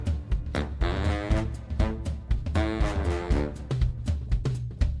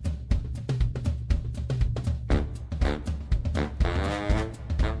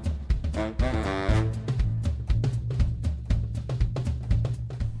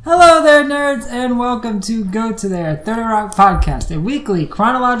Hello there, nerds, and welcome to Go To There, 30 Rock Podcast, a weekly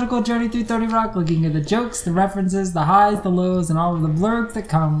chronological journey through 30 Rock, looking at the jokes, the references, the highs, the lows, and all of the blurbs that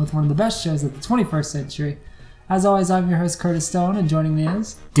come with one of the best shows of the 21st century. As always, I'm your host, Curtis Stone, and joining me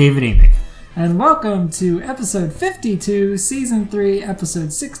is David Amick. And welcome to episode 52, season 3,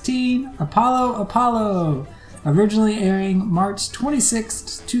 episode 16, Apollo, Apollo, originally airing March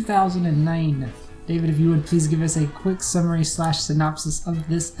 26th, 2009. David, if you would please give us a quick summary / synopsis of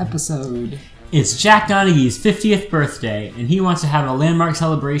this episode. It's Jack Donaghy's 50th birthday, and he wants to have a landmark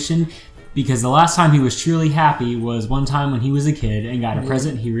celebration because the last time he was truly happy was one time when he was a kid and got a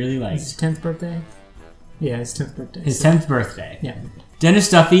present he really liked. His 10th birthday? Yeah, his 10th birthday. His 10th birthday. Yeah. Dennis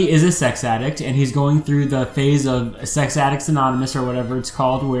Duffy is a sex addict, and he's going through the phase of Sex Addicts Anonymous, or whatever it's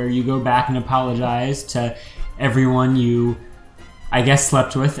called, where you go back and apologize to everyone you, I guess,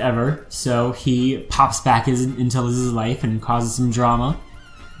 slept with ever. So he pops back into Liz's life and causes some drama.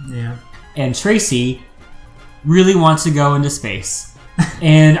 Yeah. And Tracy really wants to go into space.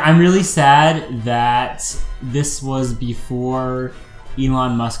 And I'm really sad that this was before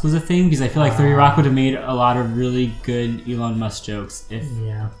Elon Musk was a thing, because I feel like 30 Rock would have made a lot of really good Elon Musk jokes if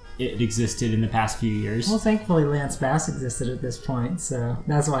it existed in the past few years. Well, thankfully Lance Bass existed at this point, so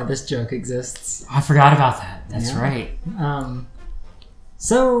that's why this joke exists. I forgot about that. That's right.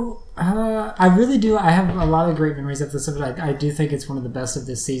 I really do. I have a lot of great memories of this episode. I do think it's one of the best of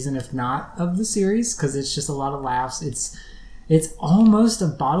this season, if not of the series, because it's just a lot of laughs. It's almost a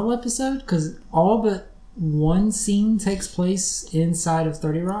bottle episode, because all but one scene takes place inside of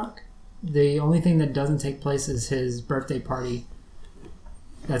 30 Rock. The only thing that doesn't take place is his birthday party.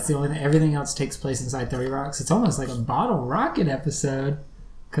 That's the only thing. Everything else takes place inside 30 Rock. So it's almost like a bottle rocket episode,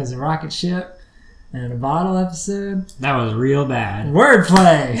 because a rocket ship and a bottle episode. That was real bad.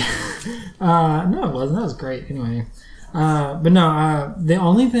 Wordplay! No, it wasn't. That was great. Anyway. The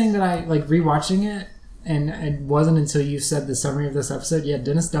only thing that I, like, rewatching it, and it wasn't until you said the summary of this episode, yeah,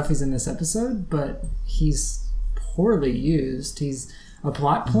 Dennis Duffy's in this episode, but he's poorly used. He's a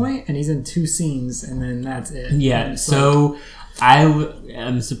plot point, and he's in 2 scenes, and then that's it. Yeah, so I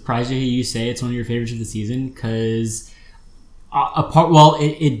am surprised to hear you say it's one of your favorites of the season, because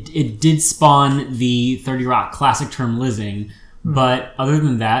it did spawn the 30 Rock classic term lizzing, but other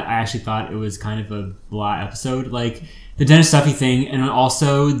than that, I actually thought it was kind of a blah episode. Like, the Dennis Duffy thing, and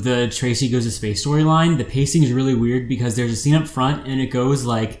also the Tracy Goes to Space storyline, the pacing is really weird, because there's a scene up front, and it goes,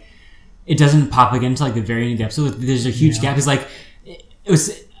 like, it doesn't pop again until, like, the very end of the episode. There's a huge gap. It's like,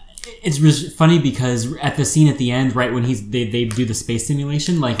 it's funny, because at the scene at the end, right when they do the space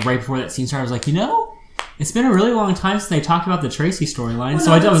simulation, like, right before that scene started, I was like, it's been a really long time since they talked about the Tracy storyline,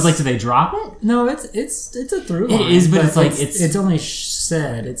 so I was like, did they drop it? No, it's a through line. It is, but it's like it's only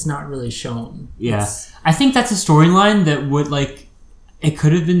said. It's not really shown. Yeah, I think that's a storyline that would, like, it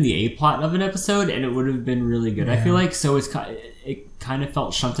could have been the A plot of an episode, and it would have been really good. Yeah. I feel like so it kind of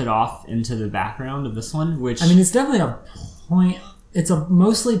felt shunted off into the background of this one, which, I mean, it's definitely a point. It's a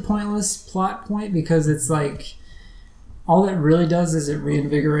mostly pointless plot point, because it's like all it really does is it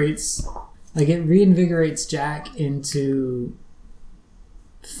reinvigorates Jack into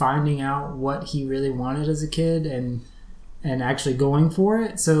finding out what he really wanted as a kid and actually going for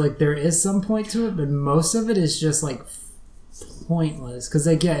it. So, like, there is some point to it, but most of it is just, like, pointless. Because,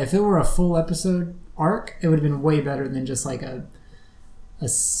 like, yeah, if it were a full episode arc, it would have been way better than just, like, a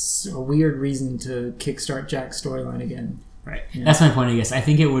weird reason to kickstart Jack's storyline again. Right. Yeah. That's my point, I guess. I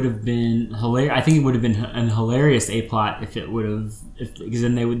think it would have been hilarious. I think it would have been an hilarious A-plot if it would have... because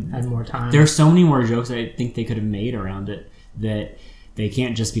then they would... had more time. There are so many more jokes I think they could have made around it that they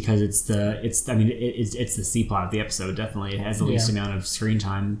can't, just because it's the C-plot of the episode, definitely. It has the least amount of screen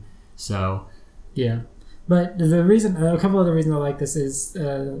time, so... Yeah. But the reason... a couple other reasons I like this is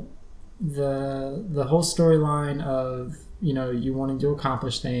the whole storyline of, you wanting to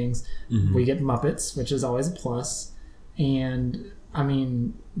accomplish things. Mm-hmm. We get Muppets, which is always a plus. And I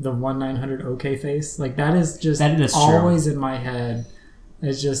mean, the 1-900 OK face, like, that is always in my head.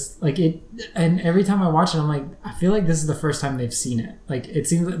 It's just like it, and every time I watch it, I'm like, I feel like this is the first time they've seen it. Like, it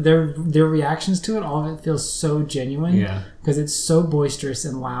seems like their reactions to it, all of it feels so genuine. Yeah, because it's so boisterous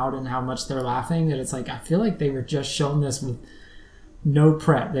and loud, and how much they're laughing, that it's like, I feel like they were just shown this with no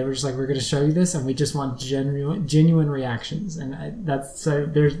prep. They were just like, we're going to show you this, and we just want genuine reactions, and that's so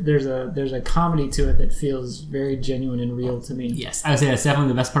there's a comedy to it that feels very genuine and real to me. Yes, I would say that's definitely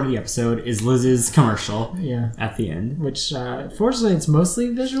the best part of the episode is Liz's commercial. Yeah, at the end, which fortunately it's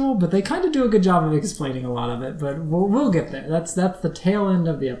mostly visual, but they kind of do a good job of explaining a lot of it. But we'll get there. That's the tail end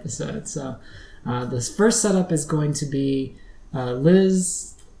of the episode. So this first setup is going to be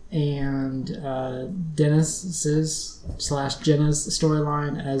Liz and Dennis's / Jenna's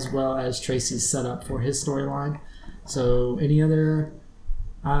storyline, as well as Tracy's setup for his storyline. So, any other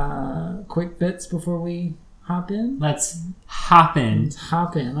quick bits before we hop in? Let's hop in. All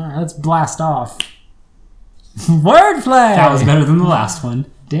right, let's blast off. Wordplay! That was better than the last one.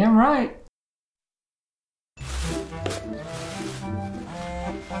 Damn right.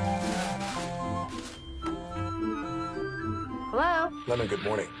 Hello? Lemon, good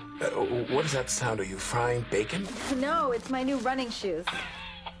morning. What is that sound? Are you frying bacon? No, it's my new running shoes.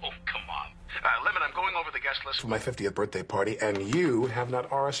 Oh, come on. Lemon, I'm going over the guest list for my 50th birthday party, and you have not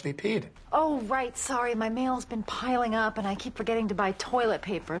RSVP'd. Oh, right. Sorry, my mail's been piling up, and I keep forgetting to buy toilet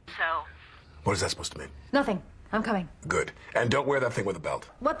paper. So? What is that supposed to mean? Nothing. I'm coming. Good. And don't wear that thing with a belt.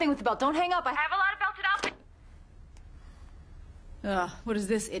 What thing with the belt? Don't hang up. I have a lot of belted outfits. What is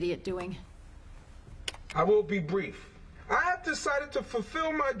this idiot doing? I will be brief. I have decided to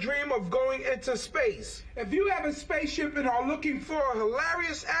fulfill my dream of going into space. If you have a spaceship and are looking for a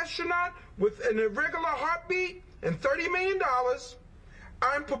hilarious astronaut with an irregular heartbeat and $30 million,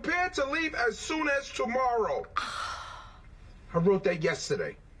 I'm prepared to leave as soon as tomorrow. I wrote that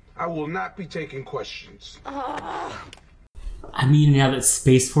yesterday. I will not be taking questions. I mean, now that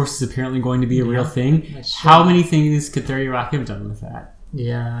Space Force is apparently going to be a real thing, how many things could 30 Rock have done with that?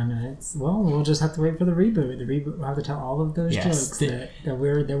 Yeah, I know. We'll just have to wait for the reboot. The reboot will have to tell all of those jokes that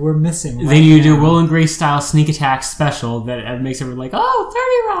we're missing. Right, they need to do a Will and Grace style sneak attack special that makes everyone like,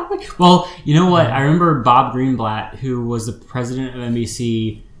 oh, 30 Rock. Well, you know what? I remember Bob Greenblatt, who was the president of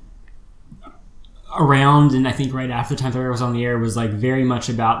NBC around, and I think right after the time 30 Rock was on the air, was like very much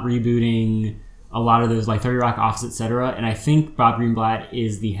about rebooting a lot of those like 30 Rock Office, etc. And I think Bob Greenblatt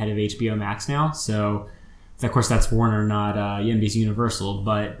is the head of HBO Max now, so of course that's Warner, not NBC Universal,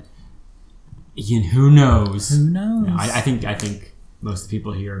 but who knows? Who knows? I think most of the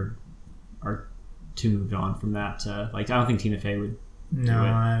people here are too moved on from that. I don't think Tina Fey would do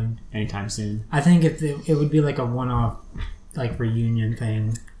it anytime soon. I think if it would be like a one-off like reunion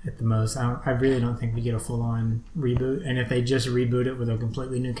thing at the most. I really don't think we get a full-on reboot. And if they just reboot it with a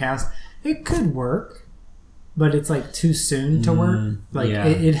completely new cast, it could work. But it's like too soon to work. Like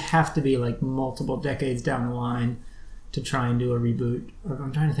it'd have to be like multiple decades down the line to try and do a reboot.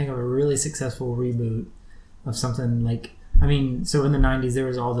 I'm trying to think of a really successful reboot of something like. I mean, so in the 90s there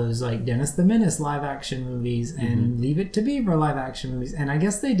was all those like Dennis the Menace live action movies and Leave It to Beaver live action movies, and I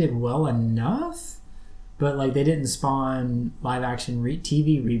guess they did well enough, but like they didn't spawn live action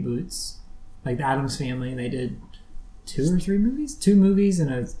TV reboots. Like the Addams Family, they did 2 or 3 movies, 2 movies and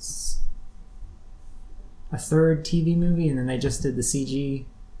a third TV movie, and then they just did the CG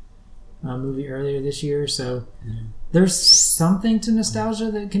movie earlier this year. So there's something to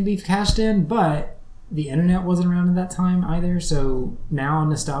nostalgia that can be cashed in, but the internet wasn't around at that time either. So now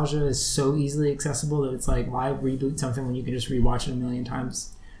nostalgia is so easily accessible that it's like, why reboot something when you can just rewatch it a million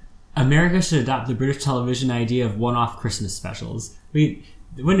times? America should adopt the British television idea of one-off Christmas specials. Wouldn't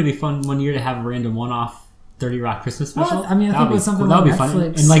it be fun one year to have a random one-off 30 Rock Christmas special? Well, I mean, I think it was something that would like be fun.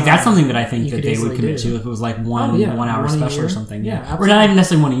 Netflix, And like that's something that I think that they would commit do. to if it was like one hour special or something. Yeah, or not even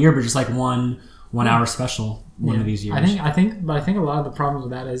necessarily one a year, but just like one hour special one of these years. I think a lot of the problem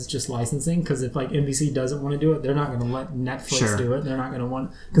with that is just licensing, because if like NBC doesn't want to do it, they're not going to let Netflix do it. They're not going to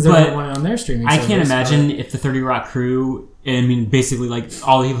want, because they're going to want it on their streaming service. I can't imagine if the 30 Rock crew, I mean, basically like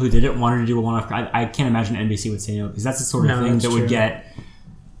all the people who did it wanted to do a one-off. I can't imagine NBC would say no, because that's the sort of thing that would get.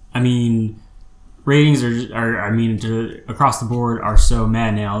 I mean, ratings are across the board are so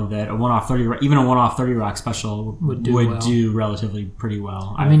mad now that a one-off 30 Rock special would do relatively pretty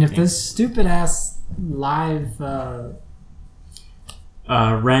well. I mean, if this stupid ass live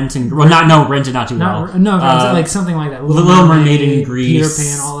Rent and not too well. Like something like that. Little Mermaid in Greece, Peter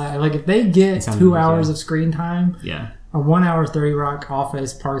Pan, all that. Like if they get 2 hours of screen time, a 1 hour 30 Rock,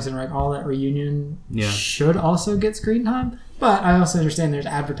 Office, Parks and Rec, all that reunion should also get screen time. But I also understand there's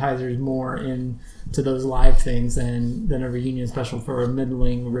advertisers more into those live things than a reunion special for a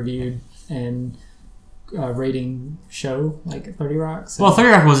middling reviewed and rating show like 30 Rock. So. Well, 30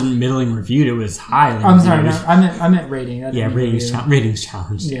 Rock wasn't middling reviewed; it was highly. I'm sorry, no, I meant rating. Ratings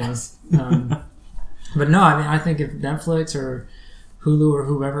challenged. Yes, but no, I mean, I think if Netflix or Hulu or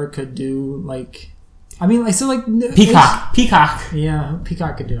whoever could do like, I mean, like so like Peacock. Yeah,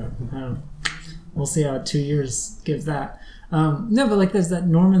 Peacock could do it. I don't know. We'll see how 2 years gives that. No, but like there's that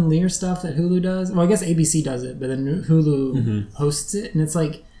Norman Lear stuff that Hulu does. Well, I guess ABC does it, but then Hulu hosts it, and it's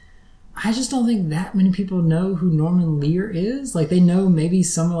like, I just don't think that many people know who Norman Lear is. Like they know maybe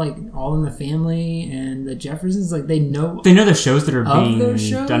some like All in the Family and the Jeffersons. Like they know the shows that are being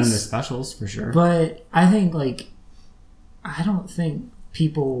shows, done in the specials for sure. But I think like I don't think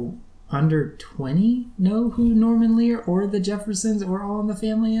people under 20 know who Norman Lear or the Jeffersons or All in the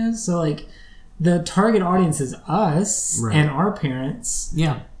Family is. So like the target audience is us and our parents.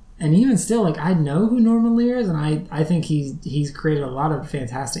 Yeah. And even still, like, I know who Norman Lear is, and I think he's created a lot of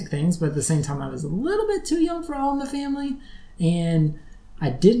fantastic things, but at the same time, I was a little bit too young for All in the Family, and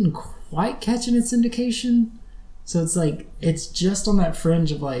I didn't quite catch in its syndication. So it's like, it's just on that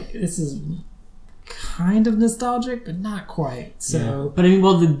fringe of, like, this is kind of nostalgic, but not quite. So, yeah. But I mean,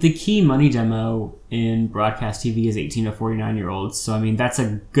 well, the key money demo in broadcast TV is 18 to 49-year-olds. So, I mean, that's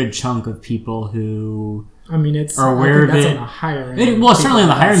a good chunk of people who... I mean, it's are aware of it. On the higher end. Well, certainly on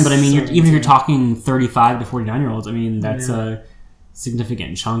the higher end, but I mean, even if you're talking 35 to 49-year-olds, I mean, that's a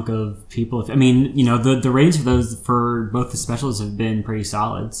significant chunk of people. I mean, you know, the ratings for those for both the specials have been pretty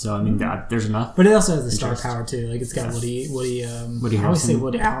solid. So I mean, there's enough. But it also has the star power too. Like it's got Woody I always say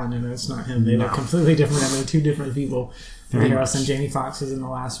Woody Allen, and it's not him. They look completely different. I mean, two different people. Woody Harrelson, Jamie Foxx was in the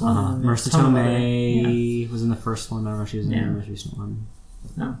last one. Marissa Tomei was in the first one. I don't know if she was in the most recent one.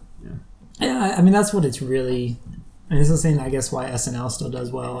 No. Yeah, I mean, that's what it's really... And it's the same, I guess, why SNL still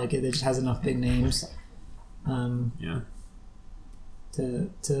does well. Like, it just has enough big names. Well,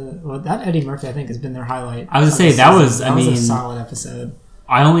 that Eddie Murphy, I think, has been their highlight. I was going to say, that was a solid episode.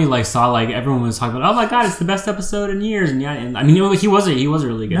 I only saw everyone was talking about, oh my god, it's the best episode in years, and I mean he was a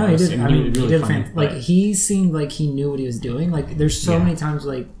really good. No, he did. He did funny, he seemed like he knew what he was doing. Like there's so many times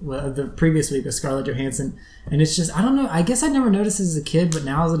the previous week with Scarlett Johansson, and it's just I don't know. I guess I never noticed this as a kid, but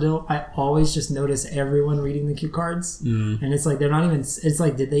now as an adult, I always just notice everyone reading the cue cards, and it's like they're not even. It's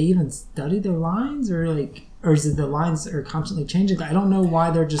like did they even study their lines or is it the lines are constantly changing? I don't know why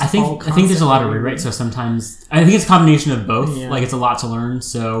they're just. I think there's a lot of rewrites. So sometimes I think it's a combination of both. Yeah. Like it's a lot to learn.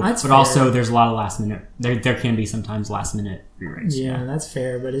 So, that's but fair. Also there's a lot of last minute. There can be sometimes last minute rewrites. Yeah, that's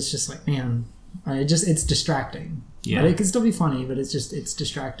fair. But it's just like man, it's distracting. Yeah, but it can still be funny, but it's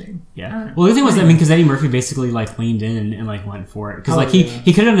distracting. Yeah. Well, the thing was, I mean, because Eddie Murphy basically leaned in and went for it because he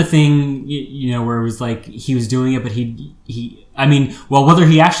could have done a thing, where it was like he was doing it, but I mean, well, whether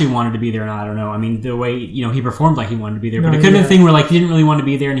he actually wanted to be there or not, I don't know. I mean, the way he performed like he wanted to be there, but it could have been a thing where he didn't really want to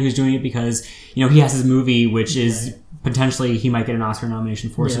be there and he was doing it because he has his movie, which is. Potentially he might get an Oscar nomination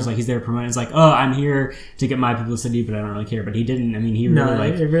for. So it's he's there to promote. It's like, oh, I'm here to get my publicity, but I don't really care. But he didn't. I mean, he really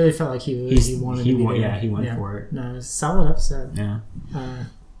it really felt like he wanted to be there. Yeah, he went for it. No, it was a solid episode. Yeah.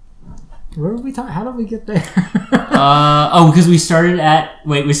 Where were we talking? How did we get there? Because we started at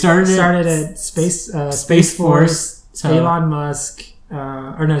Space Force. Elon Musk.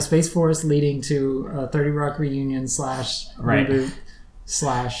 Space Force leading to 30 Rock reunion / reboot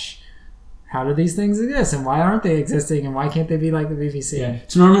 / how do these things exist and why aren't they existing and why can't they be like the BBC? Yeah.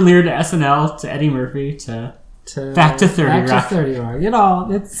 To Norman Lear, to SNL, to Eddie Murphy, to back to 30 Rock. To 30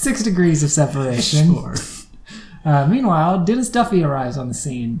 Rock. It's 6 degrees of separation. Sure. Meanwhile, Dennis Duffy arrives on the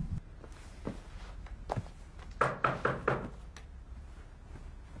scene.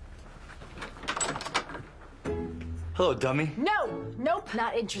 Hello, dummy. Nope,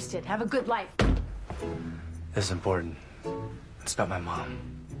 not interested. Have a good life. This is important. It's about my mom.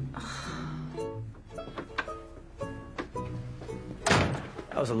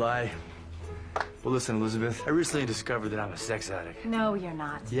 That was a lie. Well, listen, Elizabeth, I recently discovered that I'm a sex addict. No, you're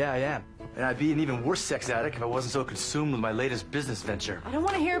not. Yeah, I am. And I'd be an even worse sex addict if I wasn't so consumed with my latest business venture. I don't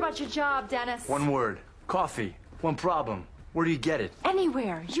want to hear about your job, Dennis. One word. Coffee. One problem. Where do you get it?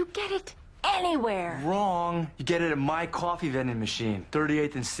 Anywhere. You get it anywhere. Wrong. You get it at my coffee vending machine.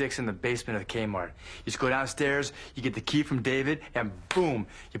 38th and 6th in the basement of the Kmart. You just go downstairs, you get the key from David, and boom,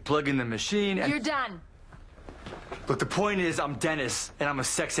 you plug in the machine and... You're done. Look, the point is I'm Dennis, and I'm a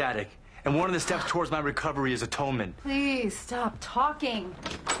sex addict. And one of the steps towards my recovery is atonement. Please, stop talking.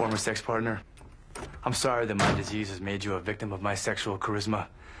 Former sex partner, I'm sorry that my disease has made you a victim of my sexual charisma.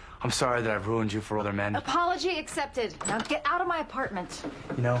 I'm sorry that I've ruined you for other men. Apology accepted. Now get out of my apartment.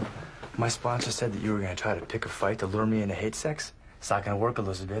 My sponsor said that you were going to try to pick a fight to lure me into hate sex. It's not going to work,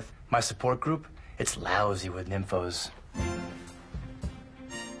 Elizabeth. My support group, it's lousy with nymphos.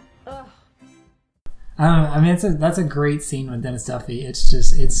 I mean, that's a great scene with Dennis Duffy.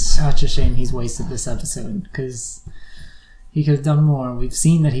 It's such a shame he's wasted this episode because he could have done more. We've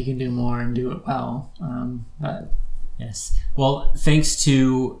seen that he can do more and do it well. But yes, well, thanks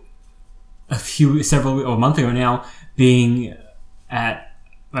to a month ago now, being at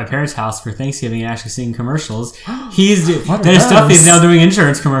my parents' house for Thanksgiving and actually seeing commercials. Dennis Duffy is now doing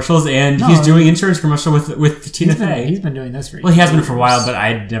insurance commercials, and he's doing insurance commercial with Tina Fey. He's been doing this for years. Well, he has been for a while, but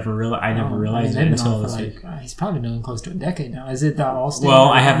I never realized it until this week. He's probably doing close to a decade now. Is it the Allstate? Well,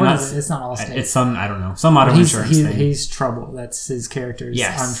 I have not. It's not Allstate. It's some I don't know, some auto insurance thing. He's Trouble. That's his character's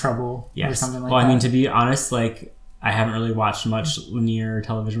on Trouble or something like that. Well, I mean, to be honest, I haven't really watched much linear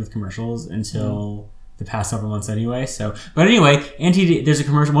television with commercials until the past several months anyway. So, but anyway, there's a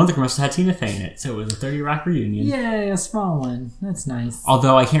commercial. One of the commercials had Tina Fey in it, so it was a 30 Rock reunion. Yay, a small one. That's nice.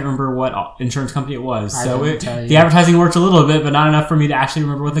 Although I can't remember what insurance company it was, so the advertising worked a little bit, but not enough for me to actually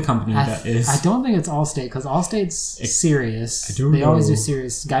remember what the company is. I don't think it's Allstate, because Allstate's serious. They always do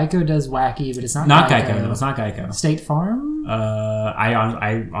serious. Geico does wacky, but it's not Geico. No, it's not Geico. State Farm?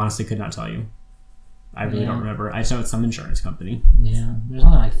 I honestly could not tell you. I really don't remember. I just know it's some insurance company. Yeah, there's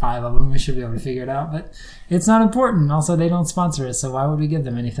only like 5 of them. We should be able to figure it out, but it's not important. Also, they don't sponsor us, so why would we give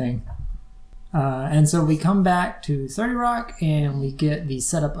them anything? And so we come back to 30 Rock, and we get the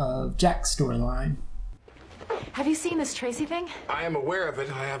setup of Jack's storyline. Have you seen this Tracy thing? I am aware of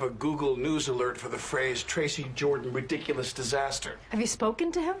it. I have a Google News alert for the phrase Tracy Jordan ridiculous disaster. Have you spoken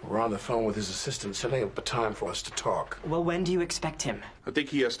to him? We're on the phone with his assistant setting up a time for us to talk. Well, when do you expect him? I think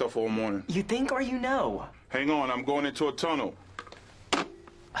he has stuff all morning. You think or you know? Hang on, I'm going into a tunnel.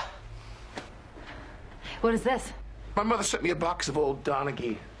 What is this? My mother sent me a box of old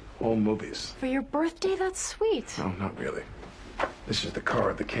Donaghy, old movies. For your birthday? That's sweet. No, not really. This is the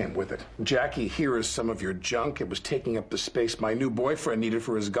card that came with it. Jackie, here is some of your junk. It was taking up the space my new boyfriend needed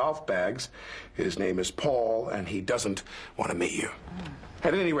for his golf bags. His name is Paul, and he doesn't want to meet you.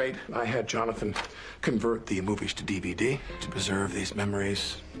 At any rate, I had Jonathan convert the movies to DVD to preserve these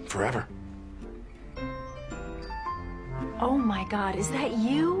memories forever. Oh my God, is that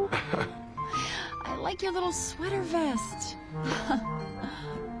you? I like your little sweater vest.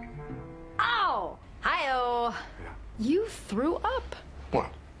 Ow! Hi-oh! You threw up.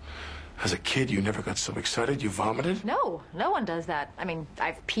 What? As a kid, you never got so excited you vomited? No, no one does that. I mean,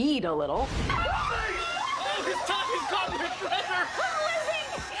 I've peed a little.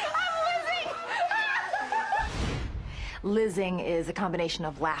 Lizzing is a combination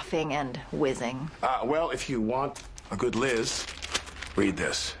of laughing and whizzing. Well, if you want a good Liz, read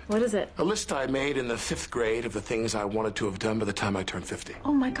this. What is it? A list I made in the 5th grade of the things I wanted to have done by the time I turned 50.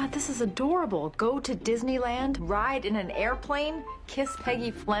 Oh my God, this is adorable. Go to Disneyland, ride in an airplane, kiss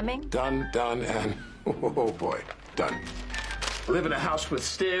Peggy Fleming. Done, and oh boy, done. Live in a house with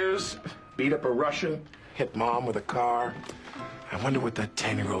stairs, beat up a Russian, hit mom with a car. I wonder what that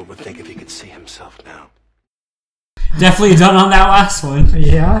 10-year-old would think if he could see himself now. Definitely done on that last one.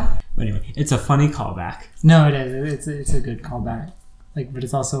 Yeah? But anyway, it's a funny callback. No, it is. It's a good callback. Like, but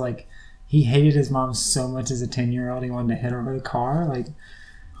it's also like he hated his mom so much as a 10-year-old he wanted to hit her with a car. Like,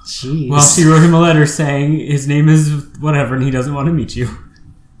 jeez. Well, she wrote him a letter saying his name is whatever and he doesn't want to meet you.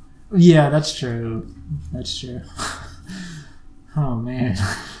 Yeah, that's true. That's true. Oh man,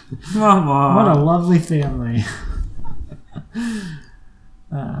 what a lovely family.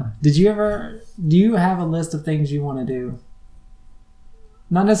 Do you have a list of things you want to do?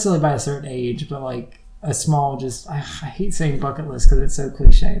 Not necessarily by a certain age, but like a small, I hate saying bucket list because it's so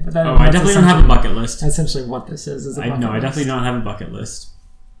cliche. But I definitely don't have a bucket list. That's essentially what this is a bucket list. I definitely don't have a bucket list.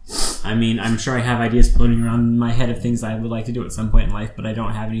 I mean, I'm sure I have ideas floating around in my head of things I would like to do at some point in life, but I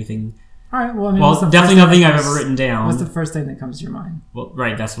don't have anything. All right. Well, I mean, definitely nothing I've ever written down. What's the first thing that comes to your mind? Well,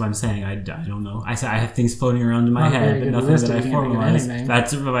 right. That's what I'm saying. I don't know. I said I have things floating around in my head, but nothing that I formalized.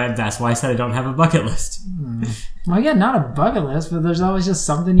 That's why I said I don't have a bucket list. Well, yeah, not a bucket list, but there's always just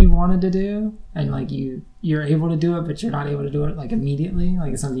something you wanted to do, and like you're able to do it, but you're not able to do it like immediately.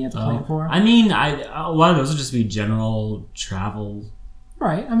 Like it's something you have to plan for. I mean, a lot of those will just be general travel.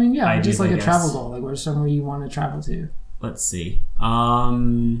 Right. I mean, yeah, ideas, just like a travel goal. Like where's somewhere you want to travel to? Let's see.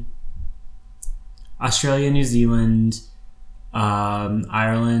 Australia, New Zealand,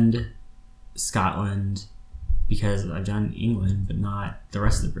 Ireland, Scotland, because I've done England, but not the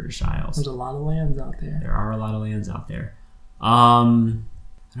rest of the British Isles. There's a lot of lands out there. There are a lot of lands out there. I don't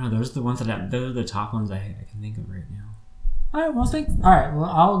know. Those are the ones those are the top ones I can think of right now. All right. Well,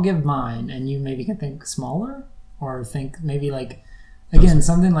 I'll give mine, and you maybe can think smaller, or think maybe like. Again,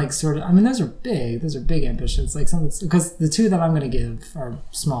 something like sort of. I mean, those are big. Those are big ambitions. Like something because the two that I'm going to give are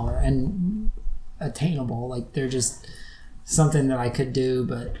smaller and attainable. Like they're just something that I could do,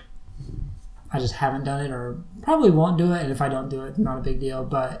 but I just haven't done it, or probably won't do it. And if I don't do it, not a big deal.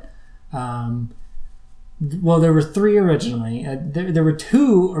 But well, there were 3 originally. There were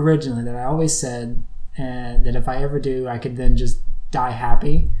 2 originally that I always said that if I ever do, I could then just die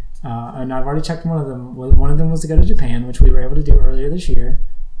happy. And I've already checked one of them. One of them was to go to Japan, which we were able to do earlier this year.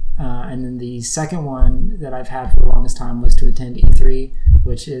 And then the second one that I've had for the longest time was to attend E3,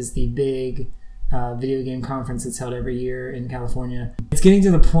 which is the big video game conference that's held every year in California. It's getting to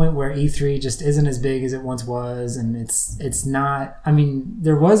the point where E3 just isn't as big as it once was, and it's not. I mean,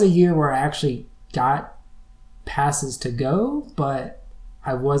 there was a year where I actually got passes to go, but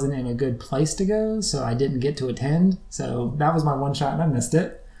I wasn't in a good place to go, so I didn't get to attend. So that was my one shot and I missed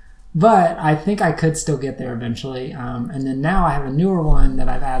it. But I think I could still get there eventually. And then now I have a newer one that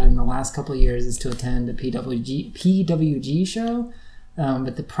I've added in the last couple of years is to attend a PWG show.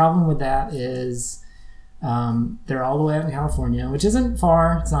 But the problem with that is they're all the way out in California, which isn't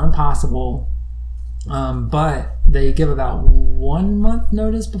far. It's not impossible. But they give about 1 month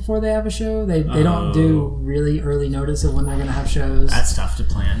notice before they have a show. They don't do really early notice of when they're going to have shows. That's tough to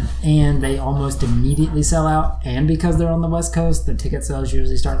plan. And they almost immediately sell out. And because they're on the West Coast, the ticket sales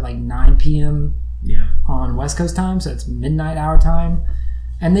usually start at like 9 p.m. on West Coast time. So it's midnight our time.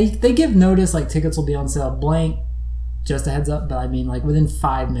 And they give notice, like tickets will be on sale blank. Just a heads up. But I mean, like within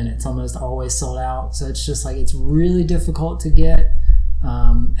 5 minutes, almost always sold out. So it's just like, it's really difficult to get.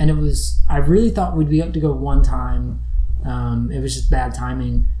 And I really thought we'd be up to go one time. It was just bad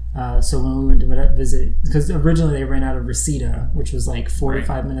timing. So when we went to visit, because originally they ran out of Reseda, which was like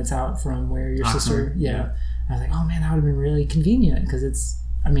 45 minutes out from where your sister, I was like, oh man, that would have been really convenient because it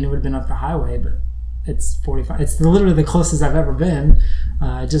would have been up the highway, but it's 45. It's literally the closest I've ever been.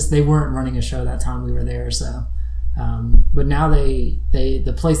 Just they weren't running a show that time we were there. So, but now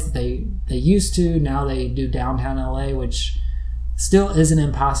the place that they used to, now they do downtown LA, which still isn't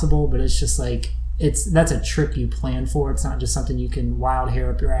impossible, but it's just like that's a trip you plan for. It's not just something you can wild hair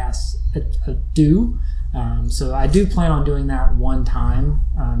up your ass do. So I do plan on doing that one time,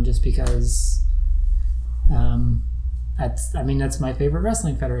 just because that's my favorite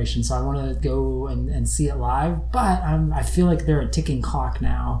wrestling federation. So I want to go and see it live. But I feel like they're a ticking clock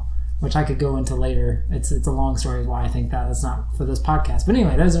now, which I could go into later. It's a long story of why I think that. That's not for this podcast. But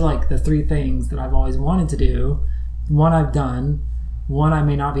anyway, those are like the 3 things that I've always wanted to do. One I've done. One I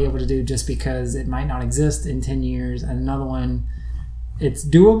may not be able to do just because it might not exist in 10 years. And another one, it's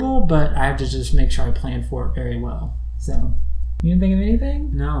doable, but I have to just make sure I plan for it very well. So, you didn't think of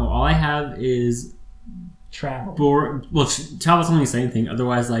anything? No, all I have is travel. Travel's only the same thing.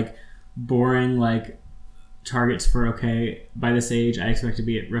 Otherwise, like, boring, like, targets for, okay, by this age, I expect to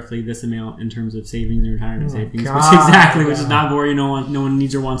be at roughly this amount in terms of savings and retirement savings. Which is not boring. No one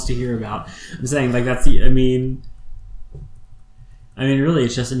needs or wants to hear about. I'm saying, like, really,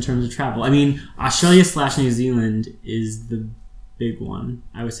 it's just in terms of travel. I mean, Australia/New Zealand is the big one,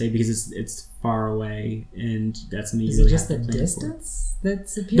 I would say, because it's far away, and that's me. Is it just the distance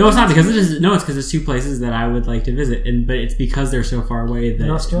that's appealing? No, it's not because it's because it's 2 places that I would like to visit, but it's because they're so far away that.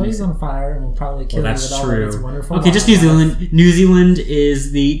 And Australia's on fire, and will probably kill you with all of its wonderful. Okay, just New Zealand. New Zealand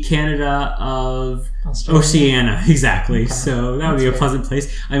is the Canada of Oceania, exactly. Okay. So that would be a pleasant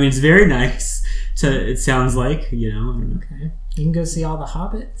place. I mean, it's very nice. It sounds like, I don't know. Okay. You can go see all the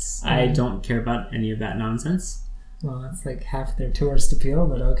hobbits. I don't care about any of that nonsense. Well, that's like half their tourist appeal,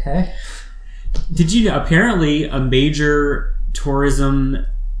 but okay. Did you know, apparently a major tourism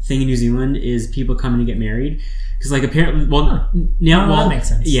thing in New Zealand is people coming to get married? Because like apparently, that makes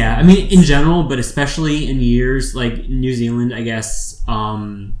sense. Yeah, I mean in general, but especially in years like New Zealand, I guess,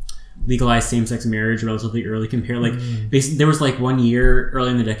 legalized same-sex marriage relatively early compared. Like there was like 1 year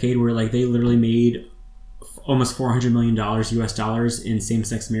early in the decade where like they literally made almost $400 million US dollars in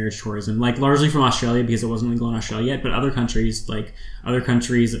same-sex marriage tourism, like largely from Australia because it wasn't legal in Australia yet, but other countries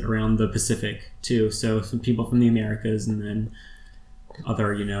around the Pacific too. So some people from the Americas and then other,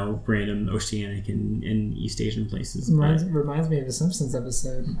 random oceanic and East Asian places. Reminds me of a Simpsons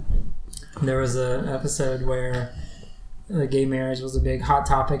episode. There was an episode where gay marriage was a big hot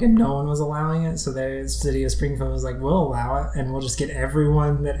topic and no one was allowing it. So the city of Springfield was like, we'll allow it and we'll just get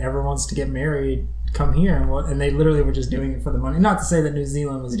everyone that ever wants to get married come here. And they literally were just doing it for the money. Not to say that New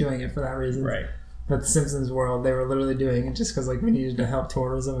Zealand was doing it for that reason. Right. But the Simpsons world, they were literally doing it just because like we needed to help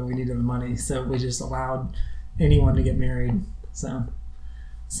tourism and we needed the money. So we just allowed anyone to get married. So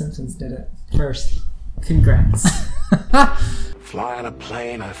Simpsons did it first. Congrats. Fly on a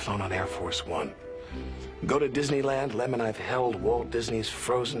plane, I've flown on Air Force One. Go to Disneyland, Lemon, I've held Walt Disney's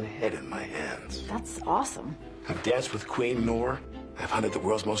frozen head in my hands. That's awesome. I've danced with Queen Noor. I've hunted the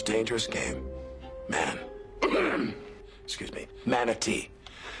world's most dangerous game. Excuse me. Manatee.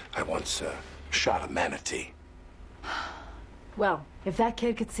 I once shot a manatee. Well, if that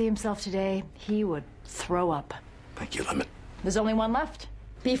kid could see himself today, he would throw up. Thank you, Lemon. There's only one left.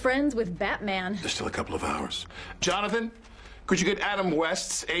 Be friends with Batman. There's still a couple of hours. Jonathan, could you get Adam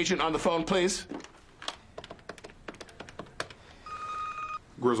West's agent on the phone, please?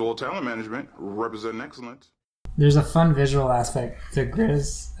 Griswold Talent Management, representing excellence. There's a fun visual aspect to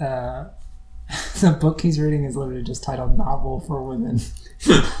Grizz. The book he's reading is literally just titled Novel for Women.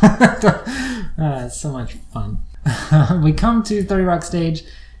 It's so much fun. We come to 30 Rock stage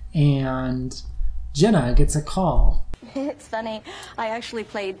and Jenna gets a call. It's funny. I actually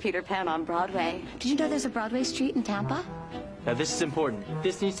played Peter Pan on Broadway. Did you know there's a Broadway street in Tampa? Now this is important.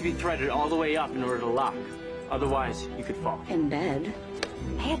 This needs to be threaded all the way up in order to lock. Otherwise, you could fall. In bed?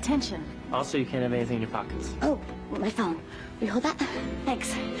 Pay attention. Also, you can't have anything in your pockets. Oh, my phone. Will you hold that?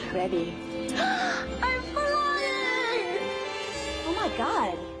 Thanks. Ready. I'm flying! Oh my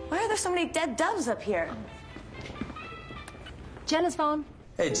god. Why are there so many dead doves up here? Jenna's phone.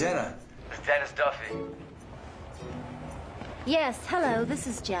 Hey, Jenna. It's Dennis Duffy. Yes, hello, this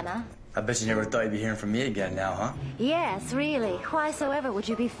is Jenna. I bet you never thought you'd be hearing from me again now, huh? Yes, really. Why so ever would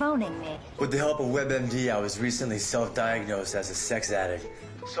you be phoning me? With the help of WebMD, I was recently self-diagnosed as a sex addict.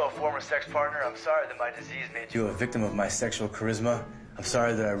 So, a former sex partner, I'm sorry that my disease made you a victim of my sexual charisma. I'm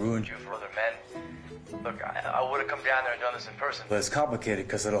sorry that I ruined you for other men. Look, I would have come down there and done this in person. But it's complicated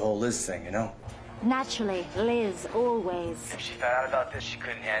because of the whole Liz thing, you know? Naturally, Liz, always. If she found out about this, she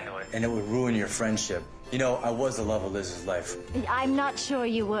couldn't handle it. And it would ruin your friendship. You know, I was the love of Liz's life. I'm not sure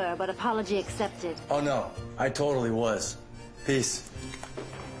you were, but apology accepted. Oh, no. I totally was. Peace.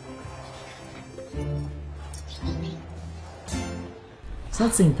 So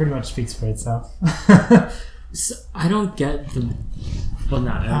that scene pretty much speaks for itself. So I don't get the... Well,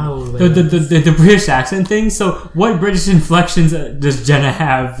 not Oh, the British accent thing. So, what British inflections does Jenna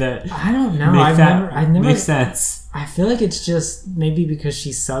have that I don't know. make I've that never make sense? I feel like it's just maybe because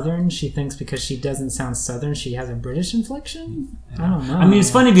she's Southern. She thinks because she doesn't sound Southern, she has a British inflection. I don't know. I mean,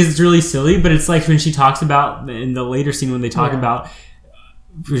 it's funny because it's really silly, but it's like when she talks about in the later scene when they talk about.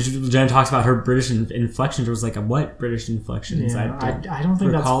 Jenna talks about her British inflections. It was like, what British inflections? Yeah, I don't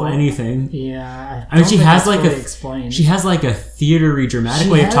think recall that's anything. Yeah, I mean, she has like explained. she has like a theatery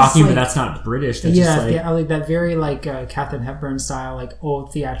dramatic way of talking, but that's not British. That's just like, like that very like Katharine Hepburn style, like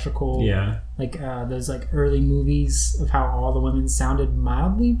old theatrical. Yeah, like those like early movies of how all the women sounded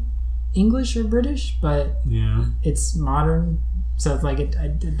mildly English or British, but yeah, it's modern, so it's like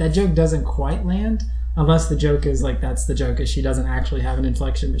that joke doesn't quite land. Unless the joke is like that's the joke is she doesn't actually have an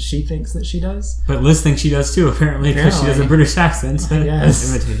inflection, but she thinks that she does. But Liz thinks she does too, apparently, because she does a British accent. Yes.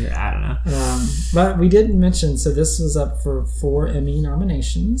 Imitate her. I don't know. But we didn't mention, so this was up for 4 Emmy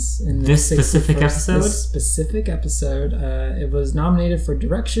nominations in this specific episode. This specific episode, it was nominated for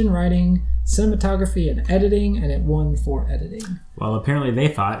direction, writing, cinematography, and editing, and it won for editing. Well, apparently they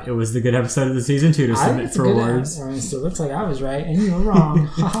thought it was the good episode of the season 2 to submit for awards. I mean, so it looks like I was right and you were wrong.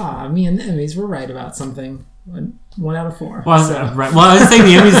 Haha, me and the Emmys were right about something. 1 out of 4. Well, right. Well, I was saying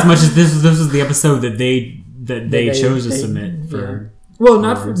the Emmys as much as this was the episode that they chose to submit for. Yeah. Well,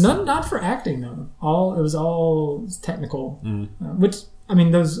 not for acting though. It was all technical, which. I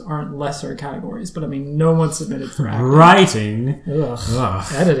mean, those aren't lesser categories, but I mean, no one submitted for acting. Writing. Ugh.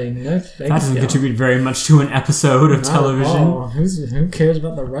 Editing. No thanks. That doesn't contribute very much to an episode of television. Who cares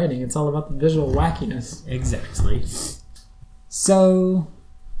about the writing? It's all about the visual wackiness. Exactly. So,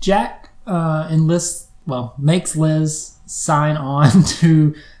 Jack makes Liz sign on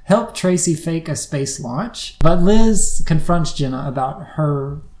to help Tracy fake a space launch, but Liz confronts Jenna about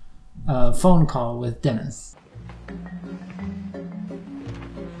her phone call with Dennis.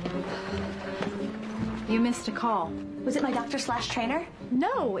 You missed a call. Was it my doctor/trainer?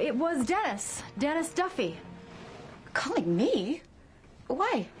 No, it was Dennis. Dennis Duffy. Calling me?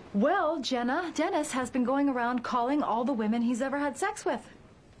 Why? Well, Jenna, Dennis has been going around calling all the women he's ever had sex with.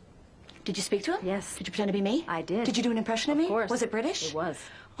 Did you speak to him? Yes. Did you pretend to be me? I did. Did you do an impression of me? Of course. Was it British? It was.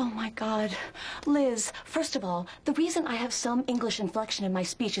 Oh my God. Liz, first of all, the reason I have some English inflection in my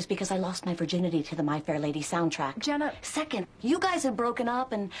speech is because I lost my virginity to the My Fair Lady soundtrack. Jenna. Second, you guys had broken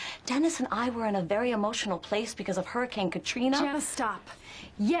up and Dennis and I were in a very emotional place because of Hurricane Katrina. Jenna, stop.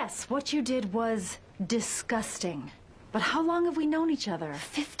 Yes, what you did was disgusting. But how long have we known each other?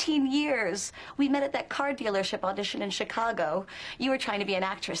 15 years. We met at that car dealership audition in Chicago. You were trying to be an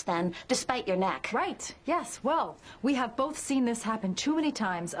actress then, despite your neck. Right. Yes. Well, we have both seen this happen too many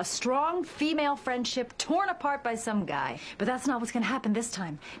times. A strong female friendship torn apart by some guy. But that's not what's going to happen this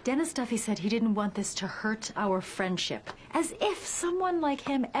time. Dennis Duffy said he didn't want this to hurt our friendship. As if someone like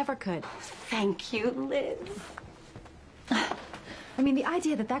him ever could. Thank you, Liz. I mean, the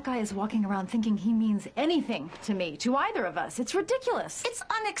idea that guy is walking around thinking he means anything to me, to either of us, it's ridiculous. It's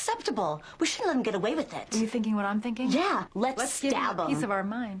unacceptable. We shouldn't let him get away with it. Are you thinking what I'm thinking? Yeah, let's give him stab a him. piece of our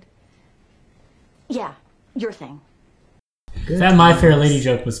mind. Yeah, your thing. That My Fair Lady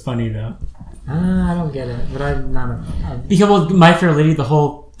joke was funny though. I don't get it, but I'm not. Because My Fair Lady, the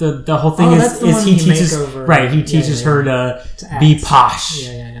whole thing is he teaches he teaches her to be posh,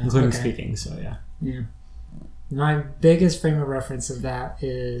 including speaking. So yeah. My biggest frame of reference of that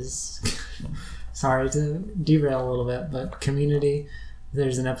is, sorry to derail a little bit, but Community.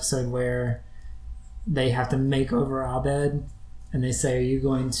 There's an episode where they have to make over Abed, and they say, "Are you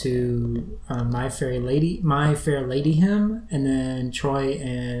going to My Fair Lady him?" And then Troy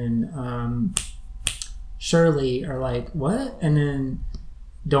and Shirley are like, "What?" And then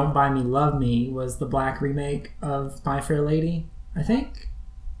 "Don't Buy Me, Love Me" was the black remake of My Fair Lady. I think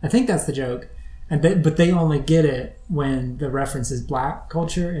that's the joke. But they only get it when the reference is black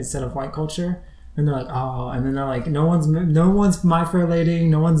culture instead of white culture. And they're like, "Oh," and then they're like, no one's My Fair Lady,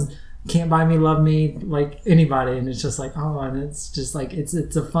 no one's Can't Buy Me, Love Me, like anybody. And it's just like, oh, and it's just like it's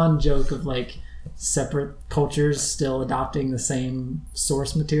a fun joke of like separate cultures still adopting the same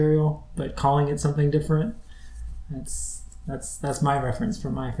source material but calling it something different. That's my reference for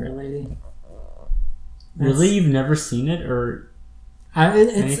My Fair Lady. Really, you've never seen it, or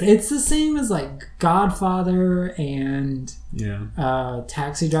it's the same as like Godfather and yeah,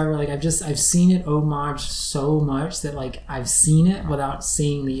 Taxi Driver. Like I've seen it homage so much that like I've seen it without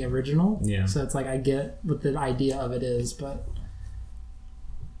seeing the original. Yeah. So it's like I get what the idea of it is, but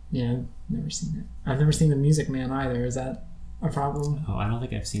yeah, I've never seen it. I've never seen The Music Man either. Is that a problem? Oh, I don't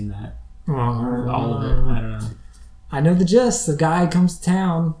think I've seen that. All of it. I don't know. I know the gist. The guy comes to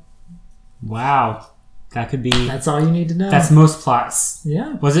town. Wow. That could be... That's all you need to know. That's most plots.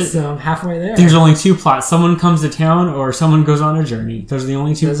 Yeah. Was it? So I'm halfway there. There's only 2 plots. Someone comes to town or someone goes on a journey. Those are the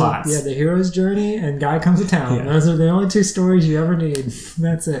only 2 plots. The hero's journey and guy comes to town. Yeah. Those are the only 2 stories you ever need.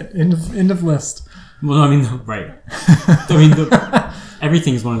 That's it. End of list. Well, I mean, right. I mean,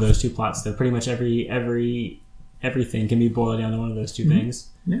 everything's one of those 2 plots, though. Pretty much everything can be boiled down to one of those 2 things.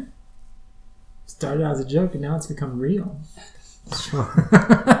 Yeah. Started out as a joke and now it's become real. Sure.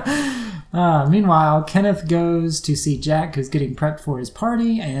 Meanwhile, Kenneth goes to see Jack, who's getting prepped for his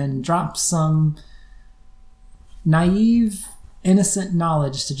party, and drops some naive, innocent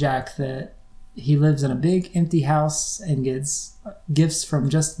knowledge to Jack that he lives in a big, empty house and gets gifts from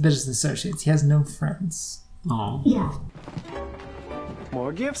just business associates. He has no friends. Oh. Yeah.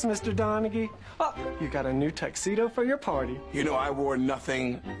 More gifts, Mr. Donaghy. Oh, you got a new tuxedo for your party. You know, I wore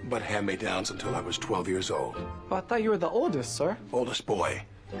nothing but hand-me-downs until I was 12 years old. Well, I thought you were the oldest, sir. Oldest boy.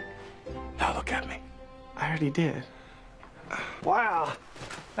 Now look at me. I already did. Wow,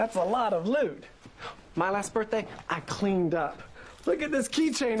 that's a lot of loot. My last birthday, I cleaned up. Look at this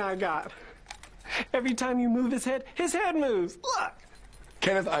keychain I got. Every time you move his head moves. Look.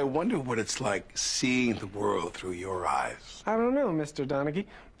 Kenneth, I wonder what it's like seeing the world through your eyes. I don't know, Mr. Donaghy.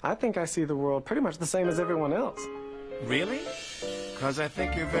 I think I see the world pretty much the same as everyone else. Really? Because I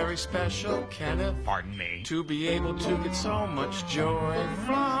think you're very special, Kenneth. Pardon me. To be able to get so much joy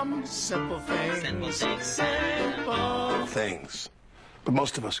from simple things. Simple things. But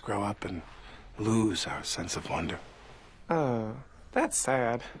most of us grow up and lose our sense of wonder. Oh, that's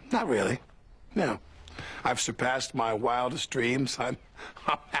sad. Not really. No. I've surpassed my wildest dreams. I'm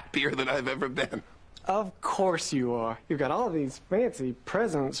happier than I've ever been. Of course you are. You've got all these fancy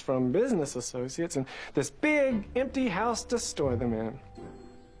presents from business associates and this big, empty house to store them in.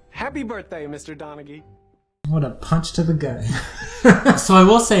 Happy birthday, Mr. Donaghy. What a punch to the gut. So I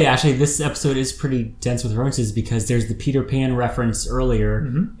will say, actually, this episode is pretty dense with references because there's the Peter Pan reference earlier,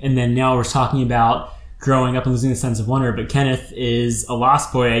 and then now we're talking about growing up and losing the sense of wonder. But Kenneth is a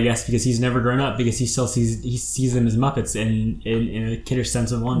lost boy, I guess, because he's never grown up, because he still sees them as Muppets in a kiddish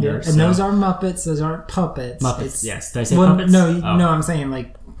sense of wonder. Yeah, and those are Muppets. Those aren't puppets. Muppets, yes. Did I say puppets? No, I'm saying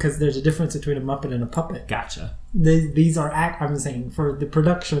like because there's a difference between a Muppet and a puppet. Gotcha. These are I'm saying for the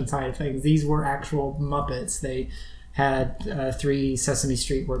production side of things, these were actual Muppets. They had 3 Sesame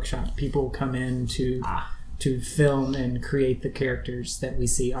Street workshop people come in to film and create the characters that we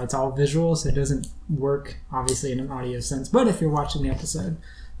see. It's all visual, so it doesn't work obviously in an audio sense. But if you're watching the episode,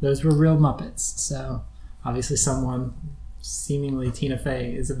 those were real Muppets. So obviously someone, seemingly Tina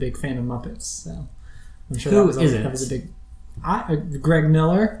Fey, is a big fan of Muppets. So I'm sure that was a big... Greg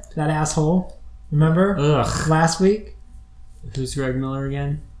Miller, that asshole. Remember? Ugh. Last week? Who's Greg Miller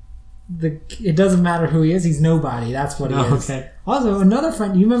again? It doesn't matter who he is. He's nobody. That's what he is. Okay. Also, another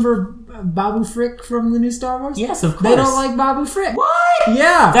friend. You remember Babu Frick from the new Star Wars? Yes, of course. They don't like Babu Frick. What?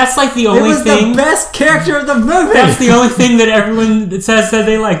 Yeah. That's like the only thing. It was the best character of the movie. That's the only thing that everyone said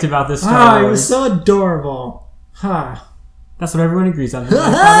they liked about this Star Wars. He was so adorable. That's what everyone agrees on.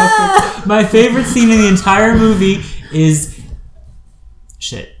 My favorite scene in the entire movie is...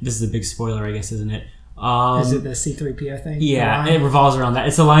 Shit, this is a big spoiler, I guess, isn't it? Is it the C-3PO thing? Yeah, it revolves around that.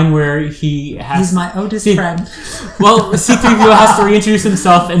 It's a line where he has... He's my oldest friend. Well, C-3PO has to reintroduce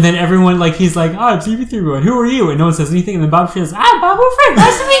himself, and then everyone, he's like, oh, it's C-3PO, and who are you? And no one says anything, and then Bob says, Babu Frick,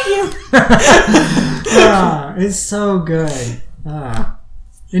 nice to meet you! It's so good.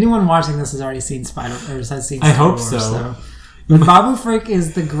 Anyone watching this has already seen Star Wars. I hope so. But Babu Frick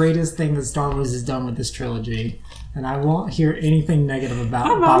is the greatest thing that Star Wars has done with this trilogy. And I won't hear anything negative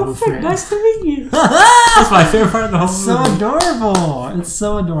about Babu Frick. Nice to meet you. That's my favorite part of the whole movie. So adorable. It's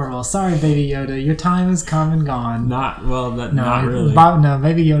so adorable. Sorry, Baby Yoda. Your time has come and gone. Not really. No,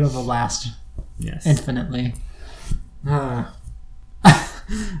 Baby Yoda will last infinitely.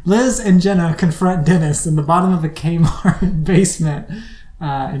 Liz and Jenna confront Dennis in the bottom of a Kmart basement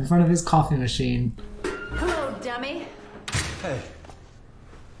in front of his coffee machine. Hello, dummy. Hey.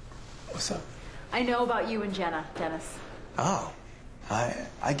 What's up? I know about you and Jenna, Dennis. Oh.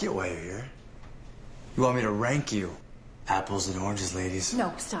 I get why you're here. You want me to rank you? Apples and oranges, ladies.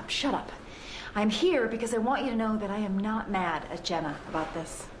 No, stop. Shut up. I'm here because I want you to know that I am not mad at Jenna about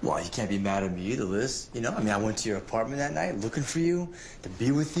this. Well, you can't be mad at me either, Liz. You know, I mean, I went to your apartment that night looking for you, to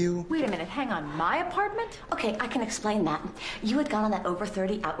be with you. Wait a minute, hang on. My apartment? Okay, I can explain that. You had gone on that over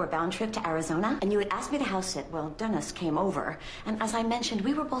 30 outward bound trip to Arizona, and you had asked me to house sit. Well, Dennis came over. And as I mentioned,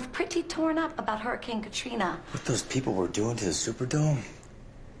 we were both pretty torn up about Hurricane Katrina. What those people were doing to the Superdome?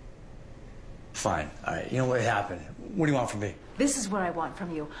 Fine. All right, you know what happened. What do you want from me? This is what I want from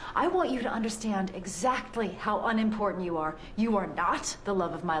you. I want you to understand exactly how unimportant you are. You are not the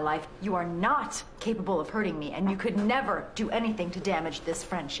love of my life. You are not capable of hurting me, and you could never do anything to damage this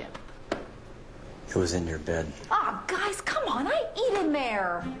friendship. It was in your bed. Ah, guys, come on. I eat in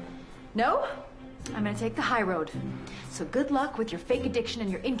there. No? I'm gonna take the high road. So good luck with your fake addiction and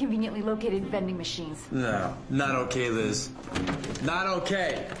your inconveniently located vending machines. No, not okay, Liz. Not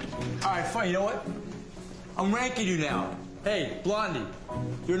okay. All right, fine. You know what? I'm ranking you now. Hey, Blondie,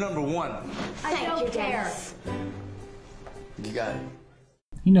 you're number 1. I don't care. You got it.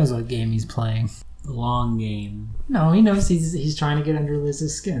 He knows what game he's playing. The long game. No, he knows he's trying to get under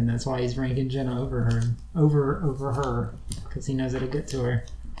Liz's skin. That's why he's ranking Jenna over her, because he knows it'll get to her.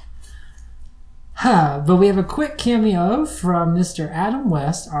 But we have a quick cameo from Mr. Adam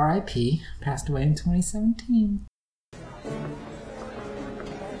West, R.I.P., passed away in 2017.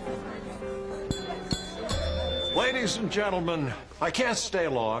 Ladies and gentlemen, I can't stay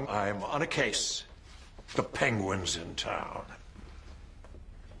long. I'm on a case. The Penguin's in town.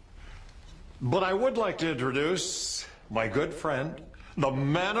 But I would like to introduce my good friend, the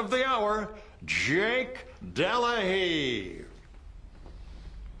man of the hour, Jake Delahaye.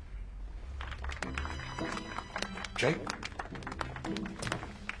 Jake?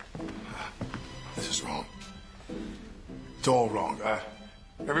 This is wrong. It's all wrong.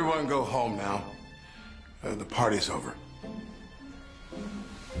 Everyone go home now. The party's over.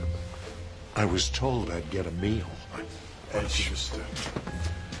 I was told I'd get a meal. It's just...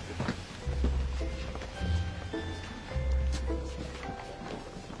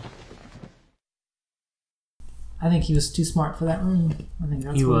 I think he was too smart for that room. I think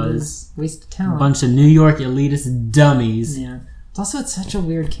that's what it is. Waste of talent. A bunch of New York elitist dummies. Yeah. It's such a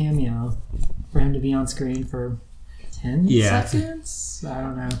weird cameo for him to be on screen for 10 seconds? I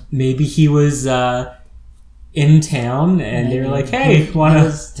don't know. Maybe he was in town and they were like, hey,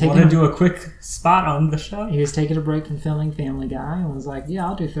 want to do a quick spot on the show? He was taking a break from filming Family Guy and was like, yeah,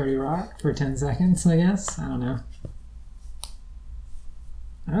 I'll do 30 Rock for 10 seconds, I guess. I don't know.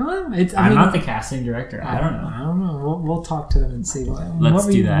 I'm not the casting director. I don't know. I don't know. We'll talk to them and see. Let's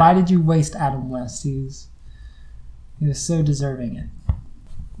do that. Why did you waste Adam West? He was so deserving it.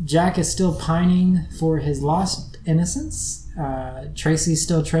 Jack is still pining for his lost innocence. Tracy's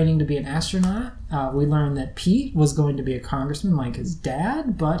still training to be an astronaut. We learned that Pete was going to be a congressman like his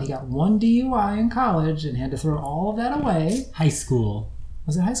dad, but he got 1 DUI in college and had to throw all of that away. High school.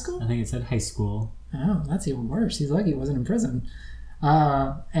 Was it high school? I think it said high school. Oh, that's even worse. He's lucky he wasn't in prison.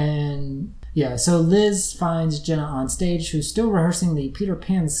 So Liz finds Jenna on stage, who's still rehearsing the Peter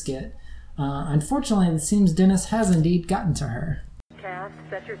Pan skit. Unfortunately, it seems Dennis has indeed gotten to her. Cast,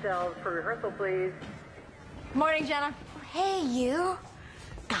 set yourselves for rehearsal, please. Morning, Jenna. Hey, you.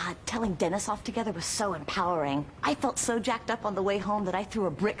 God, telling Dennis off together was so empowering. I felt so jacked up on the way home that I threw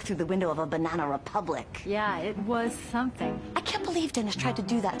a brick through the window of a Banana Republic. Yeah, it was something. I can't believe Dennis tried to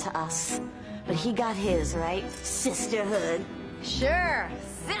do that to us. But he got his, right? Sisterhood. Sure,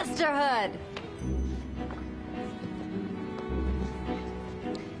 sisterhood.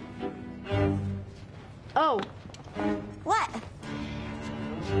 Oh. What?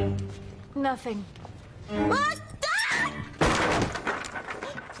 Nothing. What?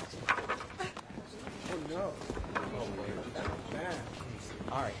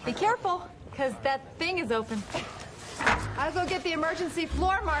 All right. Be careful, because that thing is open. I'll go get the emergency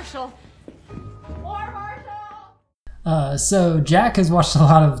floor marshal. Floor marshal! So Jack has watched a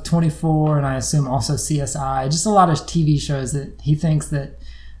lot of 24 and I assume also CSI, just a lot of TV shows that he thinks that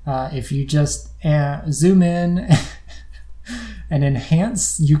if you just zoom in and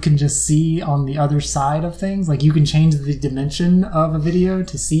enhance, you can just see on the other side of things. Like you can change the dimension of a video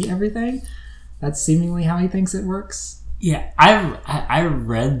to see everything. That's seemingly how he thinks it works. Yeah, I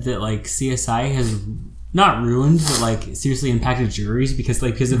read that like CSI has not ruined, but like seriously impacted juries because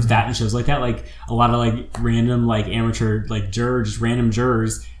of that and shows like that. Like a lot of like random like amateur like random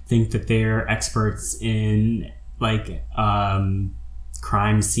jurors think that they're experts in like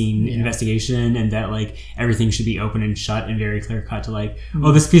crime scene investigation, and that like everything should be open and shut and very clear cut to like,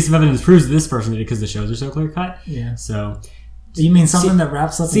 oh, this piece of evidence proves that this person did it because the shows are so clear cut. Yeah. So you mean something that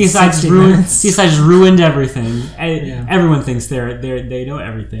wraps up CSI just ruined everything. Everyone thinks they know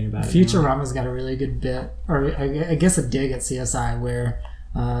everything about it. Futurama's got a really good bit, or I guess a dig at CSI, where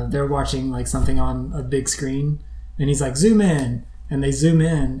they're watching like something on a big screen, and he's like, zoom in, and they zoom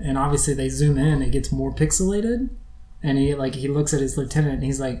in, and obviously they zoom in, it gets more pixelated, and he looks at his lieutenant, and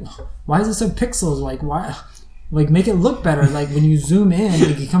he's like, why is it so pixels? Like, why? Like, make it look better. Like, when you zoom in,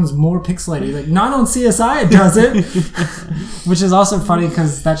 it becomes more pixelated. Like, not on CSI it does it. Which is also funny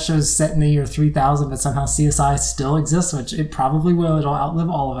because that show's set in the year 3000, but somehow CSI still exists, which it probably will. It'll outlive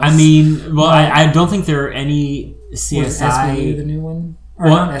all of us. I mean, well, I don't think there are any CSI... Was SVU the new one?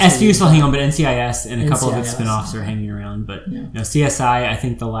 SVU still hanging on, but NCIS and a couple of its spin-offs are hanging around. But CSI, I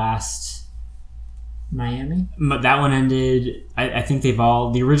think the last... Miami? That one ended... I think they've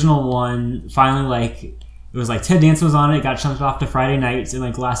all... The original one, finally, like... It was like Ted Danson was on it, got chunked off to Friday nights, and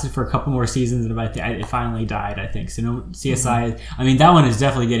like lasted for a couple more seasons, and it finally died, I think. So no CSI. I mean, that one is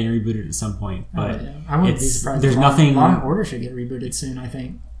definitely getting rebooted at some point, but I wouldn't be surprised. There's nothing. Law and Order should get rebooted soon, I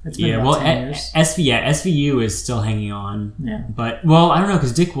think. It's been about 10 years. SVU is still hanging on. Yeah. But I don't know,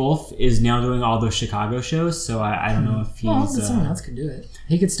 because Dick Wolf is now doing all those Chicago shows, so I don't know if he's. Well, someone else could do it.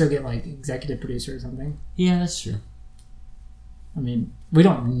 He could still get like executive producer or something. Yeah, that's true. I mean, we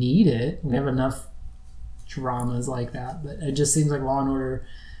don't need it. We have enough dramas like that, but it just seems like Law and Order,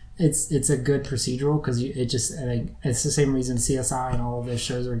 it's a good procedural because it's the same reason CSI and all of those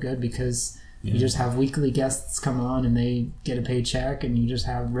shows are good, because you just have weekly guests come on and they get a paycheck, and you just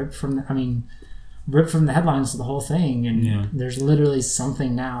have ripped from the headlines of the whole thing, and there's literally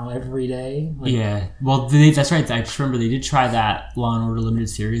something now every day. That's right. I just remember they did try that Law and Order limited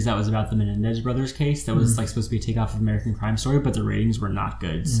series that was about the Menendez brothers case that was like supposed to be a takeoff of American Crime Story, but the ratings were not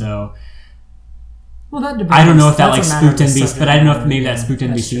good. So well, that depends. I don't know if that like spooked NBC, but I don't know if maybe that spooked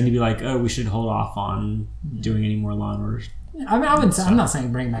NBC to be like, oh, we should hold off on doing any more Law and Orders. I mean, I'm not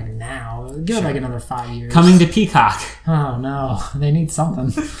saying bring it back now. Give it like another 5 years. Coming to Peacock. Oh no, they need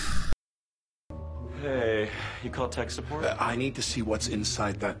something. Hey, you call tech support? I need to see what's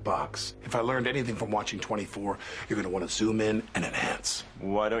inside that box. If I learned anything from watching 24, you're going to want to zoom in and enhance.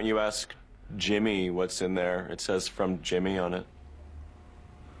 Why don't you ask Jimmy what's in there? It says from Jimmy on it.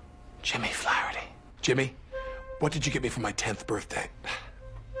 Jimmy Flaherty. Jimmy, what did you get me for my 10th birthday?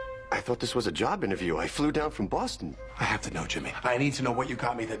 I thought this was a job interview. I flew down from Boston. I have to know, Jimmy. I need to know what you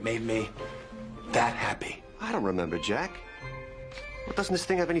got me that made me that happy. I don't remember, Jack. Well, doesn't this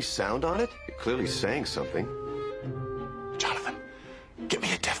thing have any sound on it? You're clearly saying something. Jonathan, get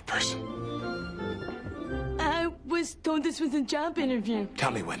me a deaf person. I was told this was a job interview.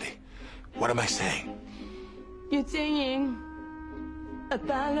 Tell me, Wendy. What am I saying? You're saying...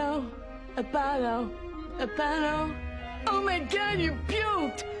 Apollo, Apollo, Apollo. Oh my God, you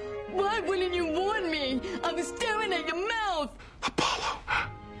puked! Why wouldn't you warn me? I was staring at your mouth! Apollo.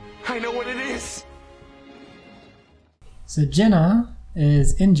 I know what it is. So Jenna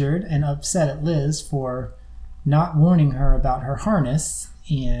is injured and upset at Liz for not warning her about her harness,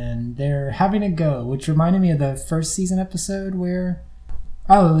 and they're having a go, which reminded me of the first season episode where...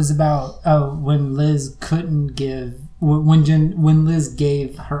 it was about when Liz couldn't give... When Liz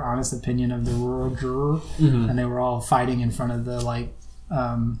gave her honest opinion of the rural juror, and they were all fighting in front of the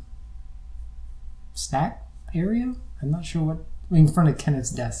snack area. I'm not sure what, in front of Kenneth's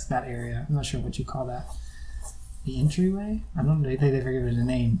desk, that area. I'm not sure what you call that. The entryway? I don't know. I think they figured it a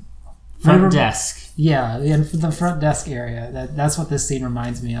name. Front desk. Yeah, the front desk area. That's what this scene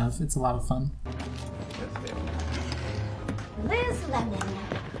reminds me of. It's a lot of fun. Liz Lemon.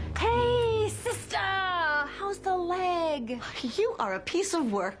 Hey, sister! How's the leg? You are a piece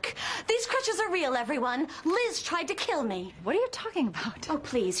of work. These crutches are real, everyone. Liz tried to kill me. What are you talking about? Oh,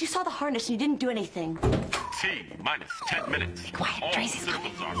 please. You saw the harness and you didn't do anything. T minus 10 minutes. Be quiet. All Tracy's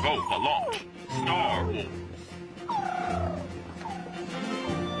systems are go for launch. Star.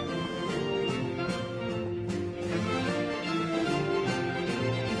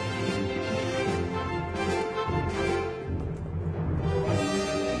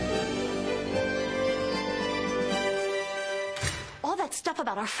 All that stuff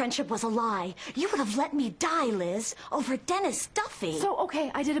about our friendship was a lie. You would have let me die, Liz, over Dennis Duffy. So,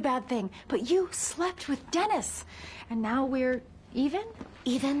 okay, I did a bad thing, but you slept with Dennis. And now we're even?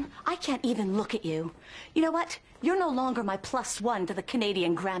 Even? I can't even look at you. You know what? You're no longer my +1 to the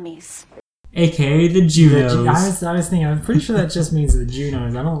Canadian Grammys. AKA the Junos. I was thinking, I'm pretty sure that just means the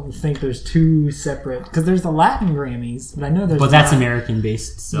Junos. I don't think there's two separate, because there's the Latin Grammys, but I know there's. But that's American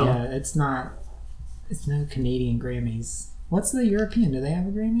based, so. Yeah, it's not. It's no Canadian Grammys. What's the European? Do they have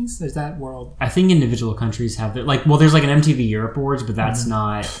a Grammys? Or is that world? I think individual countries have it. Like, well, there's like an MTV Europe Awards, but that's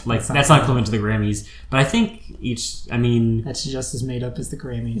not like that's not equivalent to the Grammys. But I think that's just as made up as the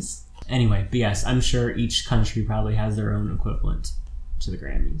Grammys. Anyway, but yes, I'm sure each country probably has their own equivalent to the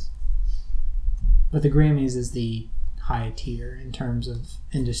Grammys. But the Grammys is the high tier in terms of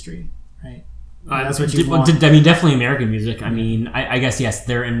industry, right? That's what you want. I mean, definitely American music. I mean, I guess, yes,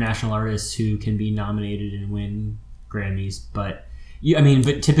 there are international artists who can be nominated and win Grammys, but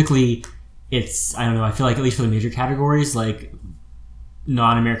typically it's, I don't know, I feel like at least for the major categories, like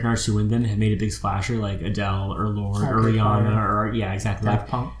non-American artists who win them have made a big splasher, like Adele or Lorde or Rihanna or yeah, exactly. Daft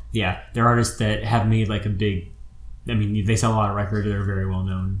Punk. Yeah, they're artists that have made like a big. I mean, they sell a lot of records. They're very well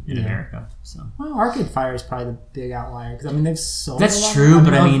known in America. So, well, Arcade Fire is probably the big outlier because I mean they've sold. That's true,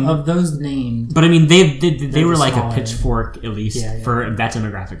 but I mean of those named. But I mean they were like a Pitchfork at least for that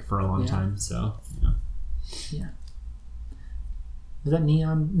demographic for a long time. So yeah. Was that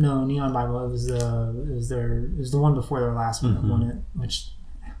Neon? No, Neon Bible. It was the one before their last one that won it, which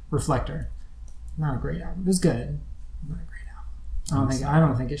Reflector. Not a great album. It was good. Not a great album. I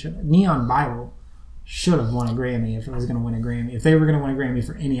don't think it should. Neon Bible should have won a Grammy if it was going to win a Grammy. If they were going to win a Grammy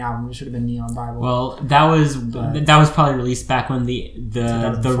for any album, it should have been Neon Bible. Well, that was probably released back when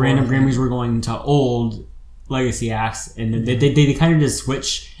the random Grammys were going to old legacy acts, and they kind of did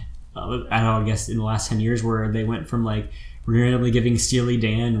switch. I don't know. I guess in the last 10 years, where they went from like randomly giving Steely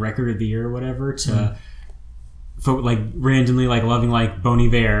Dan Record of the Year or whatever to like randomly like loving like Bon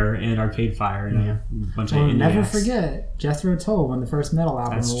Iver and Arcade Fire and a bunch of indie never acts. Forget Jethro Tull won the first metal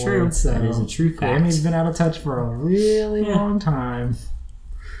album That's award. true. So that is a true fact. Grammy's been out of touch for a really long time.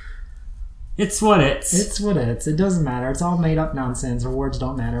 It's what it's. It's what it's. It doesn't matter. It's all made up nonsense. Awards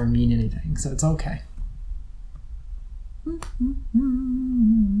don't matter or mean anything, so it's okay. Well,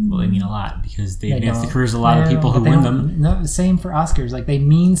 they mean a lot because they advance the careers of a lot of people who win them. No, same for Oscars. Like they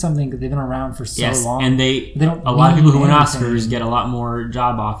mean something because they've been around for so long. And they don't. A lot of people who win Oscars get a lot more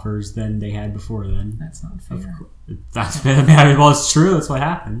job offers than they had before then. That's not fair. Well, it's true. That's what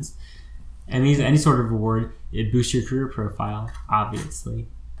happens. And any sort of award, it boosts your career profile. Obviously,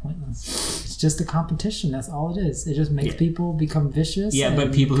 pointless. It's just a competition. That's all it is. It just makes people become vicious. Yeah,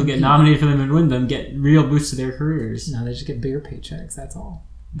 but people who get nominated for them and win them get real boosts to their careers. No, they just get bigger paychecks. That's all.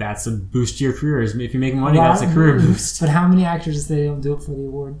 That's a boost to your careers. If you make money, that's a career boost. But how many actors they don't do it for the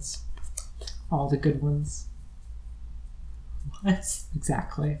awards? All the good ones. What?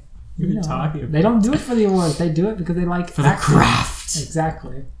 Exactly. What are you talking about? They don't do it for the awards. They do it because they like for acting. The craft.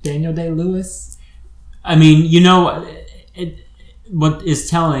 Exactly. Daniel Day-Lewis. I mean, what is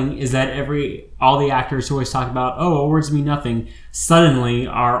telling is that all the actors who always talk about, awards mean nothing, suddenly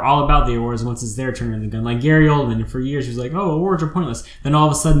are all about the awards once it's their turn in the gun. Like Gary Oldman, for years, was like, awards are pointless. Then all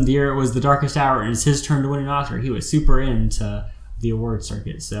of a sudden, the year it was The Darkest Hour and it's his turn to win an Oscar. He was super into the award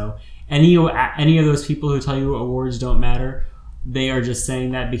circuit. So any of those people who tell you awards don't matter, they are just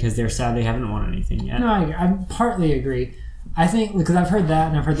saying that because they're sad they haven't won anything yet. No, I partly agree. I think because I've heard that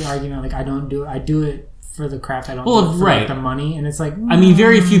and I've heard the argument like I don't do it. I do it for the craft. I don't do it for like, the money. And it's like I mean,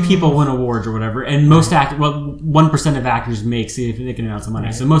 very few people win awards or whatever, and most 1% of actors make significant amounts of money.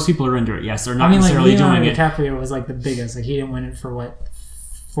 Right. So most people are into it. Yes, they're not necessarily doing it. DiCaprio was like the biggest. Like he didn't win it for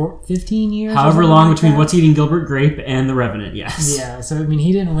 15 years. However long between What's Eating Gilbert Grape and The Revenant. Yes. Yeah. So I mean,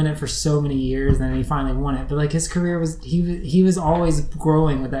 he didn't win it for so many years, and then he finally won it. But like his career was he was always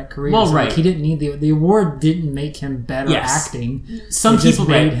growing with that career. Well, so, right. Like, he didn't need the award. Didn't make him better acting. Some people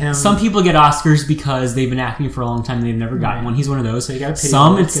get Oscars because they've been acting for a long time and they've never gotten one. He's one of those. So you got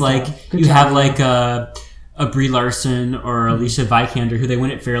some. It's like you have like a Brie Larson or Alicia Vikander who they win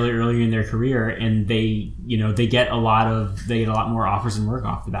it fairly early in their career, and they get a lot more offers and work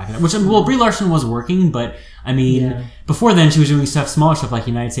off the back of that. Which Brie Larson was working, but I mean before then she was doing smaller stuff like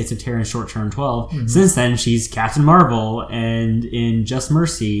United States of Terror and Short Term 12. Mm-hmm. Since then she's Captain Marvel and in Just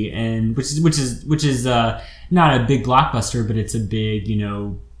Mercy, and which is not a big blockbuster, but it's a big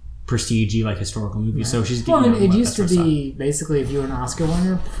prestige-y like historical movie. Right. So she's getting it used to be basically if you were an Oscar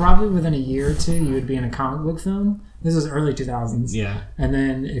winner, probably within a year or two you would be in a comic book film. This was early 2000s. Yeah. And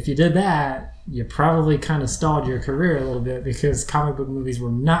then if you did that, you probably kind of stalled your career a little bit because comic book movies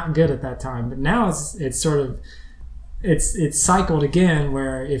were not good at that time. But now it's sort of it's cycled again,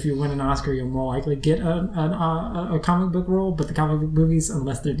 where if you win an Oscar, you're more likely to get a comic book role, but the comic book movies,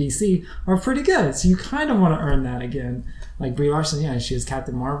 unless they're DC, are pretty good. So you kind of want to earn that again. Like Brie Larson, yeah, she was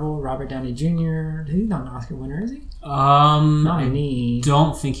Captain Marvel. Robert Downey Jr., he's not an Oscar winner, is he? I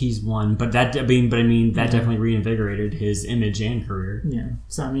don't think he's won, but that definitely reinvigorated his image and career. Yeah.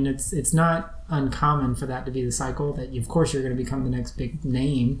 So I mean, it's not uncommon for that to be the cycle. That of course you're going to become the next big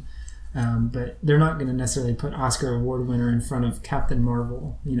name. But they're not going to necessarily put Oscar award winner in front of Captain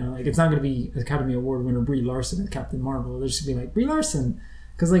Marvel. You know, like it's not going to be Academy Award winner Brie Larson as Captain Marvel. They're just going to be like Brie Larson,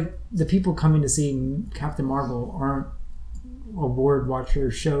 because like the people coming to see Captain Marvel aren't award watcher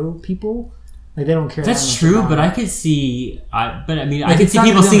show people. Like they don't care. That's true, but I could see. I could see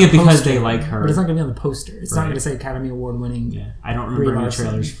people seeing it because they like her. But it's not going to be on the poster. It's not going to say Academy Award winning. Yeah, I don't remember any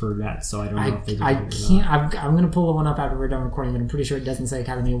trailers for that, so I don't know if they did. I can't. I'm going to pull one up after we're done recording, but I'm pretty sure it doesn't say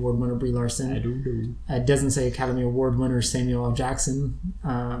Academy Award winner Brie Larson. I don't know. It doesn't say Academy Award winner Samuel L. Jackson.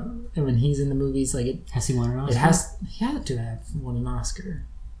 And when he's in the movies, like it has he won an Oscar? He had to have won an Oscar.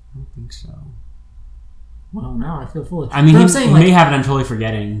 I don't think so. Well, now I feel foolish. I mean, he may have it. I'm totally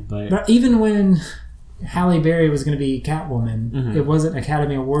forgetting, but even when Halle Berry was going to be Catwoman, it wasn't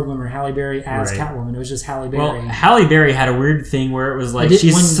Academy Award winner Halle Berry as Catwoman. It was just Halle Berry. Well, Halle Berry had a weird thing where it was like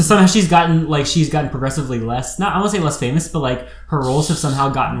somehow she's gotten progressively less. Not I won't say less famous, but like her roles have somehow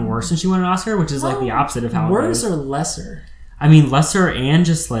gotten worse since she won an Oscar, which is like the opposite of how worse or lesser. I mean, lesser and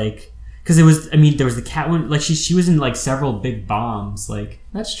just like. Because it was, I mean, there was the Catwoman, like she was in like several big bombs, like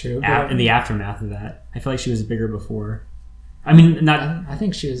that's true. In the aftermath of that, I feel like she was bigger before. I mean, not. I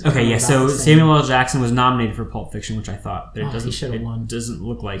think she was. Okay, yeah. So Samuel L. Jackson was nominated for Pulp Fiction, which I thought, but it doesn't. He should have won. Doesn't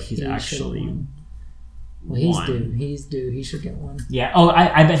look like he's actually. Well, he's due. He's due. He should get one. Yeah. Oh,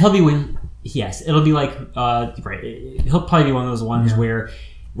 I bet he'll be win. Yes, it'll be like right. He'll probably be one of those ones where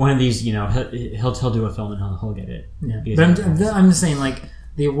one of these, you know, he'll do a film and he'll get it. Yeah, but I'm just saying like.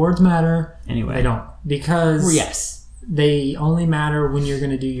 The awards matter. Anyway. They don't. Because yes. They only matter when you're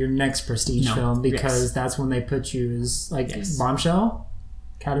going to do your next prestige film, because that's when they put you as, like, Bombshell,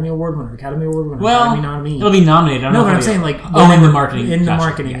 Academy Award winner, well, Academy nominee. It'll be nominated. No, but I'm saying, like... in the marketing. In the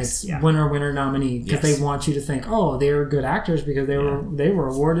marketing, it's winner, nominee. Because they want you to think, oh, they were good actors because they were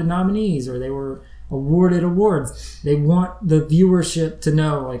awarded nominees, or they were awarded awards. They want the viewership to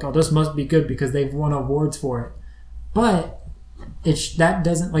know, like, oh, this must be good because they've won awards for it. But... that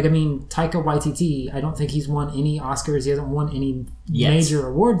doesn't, like, I mean, Taika Waititi, I don't think he's won any Oscars. He hasn't won any major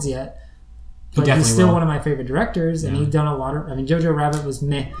awards yet. But he's still one of my favorite directors, and he's done a lot of. I mean, Jojo Rabbit was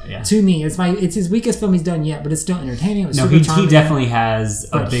meh to me. It's his weakest film he's done yet, but it's still entertaining. It was he definitely has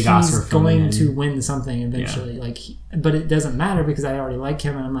a big Oscar film. He's going to win something eventually. But it doesn't matter because I already like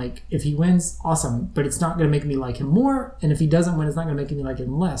him, and I'm like, if he wins, awesome. But it's not going to make me like him more, and if he doesn't win, it's not going to make me like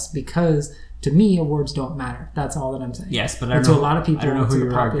him less, because to me, awards don't matter. That's all that I'm saying. Yes, but to a lot of people, I don't know who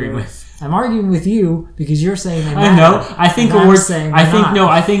you're arguing with. I'm arguing with you because you're saying they matter. I know. I think awards.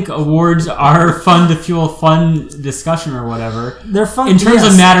 I think awards are fun to fuel fun discussion or whatever. They're fun in terms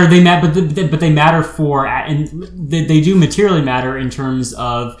of matter. They matter, but they matter for, and they do materially matter in terms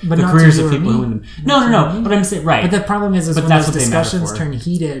of the careers of people who win them. No. But I'm saying right. But the problem is when those discussions turn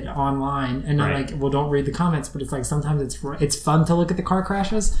heated online, and they're like, well, don't read the comments. But it's like sometimes it's fun to look at the car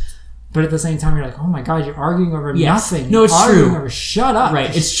crashes. But at the same time, you're like, oh my god, you're arguing over nothing. No, it's true. Shut up.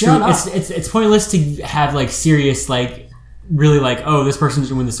 Right, it's true. It's pointless to have like serious, like really like, oh, this person's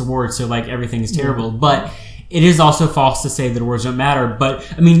gonna win this award, so like everything is terrible. But it is also false to say that awards don't matter. But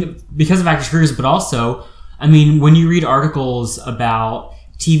I mean, because of actors' careers, but also, I mean, when you read articles about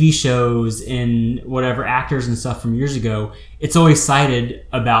TV shows and whatever actors and stuff from years ago, it's always cited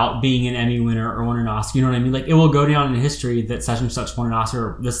about being an Emmy winner or won an Oscar. You know what I mean? Like, it will go down in history that such and such won an Oscar,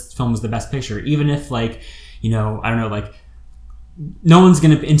 or this film was the best picture. Even if, like, you know, I don't know, like,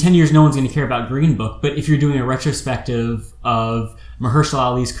 in 10 years, no one's going to care about Green Book. But if you're doing a retrospective of Mahershala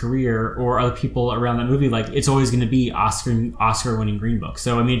Ali's career or other people around that movie, like, it's always going to be Oscar winning Green Book.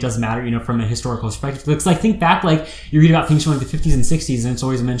 So, I mean, it doesn't matter, you know, from a historical perspective. Because, like, think back, like, you read about things from like the 50s and 60s, and it's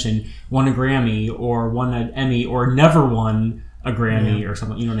always mentioned won a Grammy or won an Emmy or never won a Grammy or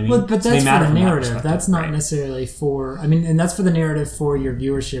something, you know what I mean? Well, but that's for the narrative. That's not necessarily for, I mean, and that's for the narrative for your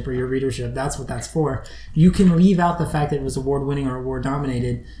viewership or your readership. That's what that's for. You can leave out the fact that it was award winning or award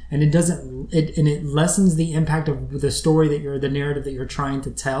nominated, and it doesn't, it lessens the impact of the story the narrative that you're trying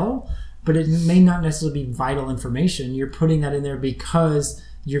to tell, but it may not necessarily be vital information. You're putting that in there because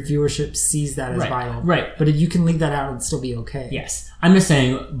your viewership sees that as vital. Right. But you can leave that out and still be okay. Yes. I'm just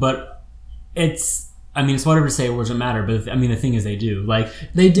saying, but I mean, it's whatever to say words don't matter, but I mean, the thing is they do. Like,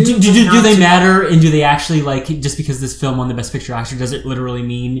 they do. Do they matter? And do they actually, like, just because this film won the Best Picture actor, does it literally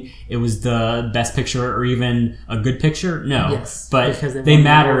mean it was the best picture or even a good picture? No. Yes. But they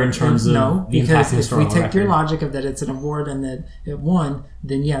matter in terms of the impact of the if we historical take record. your logic of that it's an award and that it won,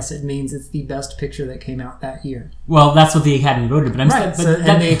 then yes, it means it's the best picture that came out that year. Well, that's what the Academy voted, but I'm right.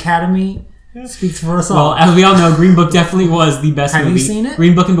 And the Academy speaks for us all. Well, as we all know, Green Book definitely was the best movie. Have you seen it?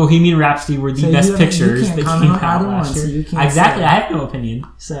 Green Book and Bohemian Rhapsody were the best pictures that came out last year. So you can't exactly, say, I have no opinion.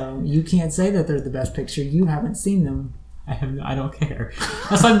 So you can't say that they're the best picture. You haven't seen them. I don't care.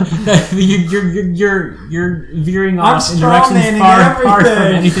 That's like you're veering off in directions far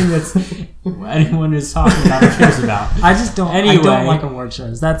from anything that's anyone is talking about or cares about. I just don't. Anyway, I don't like award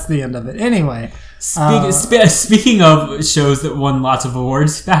shows. That's the end of it. Anyway, speaking of shows that won lots of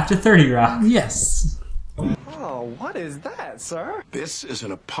awards, back to 30 Rock. Yes. Oh, what is that, sir? This is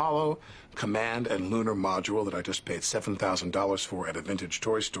an Apollo command and lunar module that I just paid $7,000 for at a vintage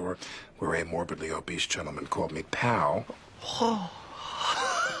toy store where a morbidly obese gentleman called me Pal.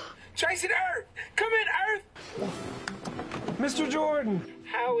 Chasing Earth! Come in, Earth! Mr. Jordan!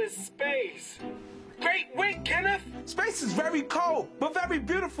 How is space? Great wait, Kenneth! Space is very cold, but very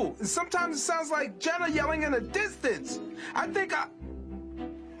beautiful. And sometimes it sounds like Jenna yelling in the distance.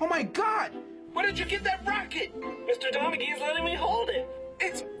 Oh my God! Where did you get that rocket? Mr. Donaghy's letting me hold it.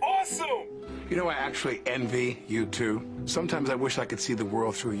 It's awesome! You know, I actually envy you two. Sometimes I wish I could see the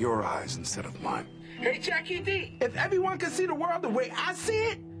world through your eyes instead of mine. Hey, Jackie D, if everyone could see the world the way I see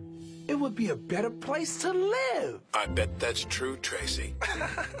it, it would be a better place to live. I bet that's true, Tracy.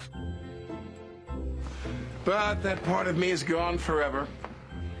 But that part of me is gone forever.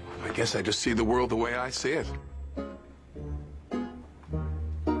 I guess I just see the world the way I see it.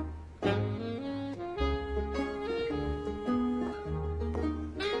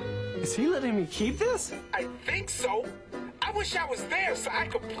 Is he letting me keep this? I think so. I wish I was there so I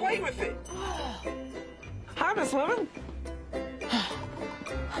could play with it. Hi, Miss Lemon.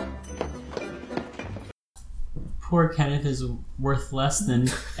 Poor Kenneth is worth less than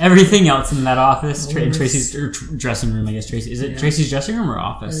everything else in that office. Tracy's dressing room, I guess. Tracy, is it Tracy's dressing room or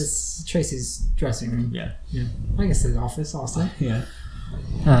office? It's Tracy's dressing room. Yeah. I guess it's office also. Yeah.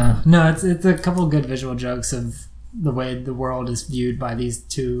 No, it's a couple of good visual jokes of the way the world is viewed by these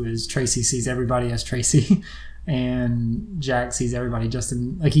two. Is Tracy sees everybody as Tracy, and Jack sees everybody just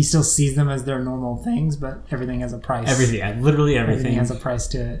in, like, he still sees them as their normal things, but everything has a price. Everything, literally everything. Everything has a price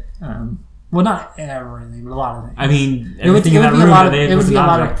to it. Well, not everything, but a lot of things. I mean, it would be a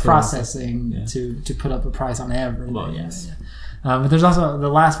lot of processing to put up a price on everything. Well, yes. But there's also the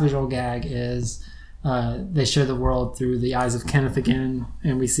last visual gag is they show the world through the eyes of Kenneth again,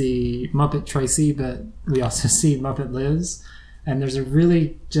 and we see Muppet Tracy, but we also see Muppet Liz, and there's a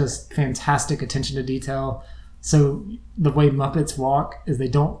really just fantastic attention to detail. So the way Muppets walk is they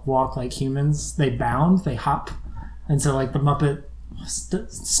don't walk like humans; they bound, they hop, and so like the Muppet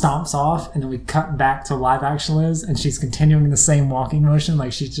stomps off, and then we cut back to live action Liz, and she's continuing the same walking motion,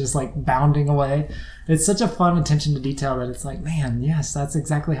 like she's just like bounding away. It's such a fun attention to detail that it's like, man, yes, that's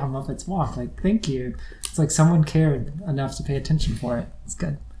exactly how Muppets walk. Like, thank you. It's like someone cared enough to pay attention for it. It's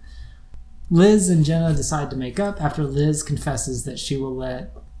good. Liz and Jenna decide to make up after Liz confesses that she will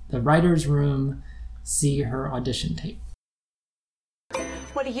let the writer's room see her audition tape.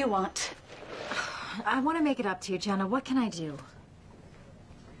 What do you want? I want to make it up to you, Jenna. What can I do?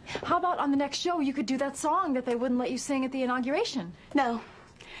 How about on the next show you could do that song that they wouldn't let you sing at the inauguration? No.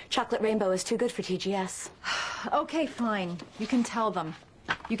 Chocolate Rainbow is too good for TGS. Okay, fine. You can tell them.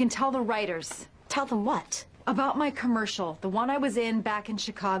 You can tell the writers. Tell them what? About my commercial, the one I was in back in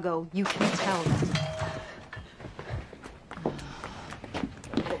Chicago. You can tell them.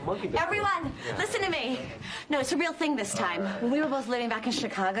 Everyone, listen to me. No, it's a real thing this time. When we were both living back in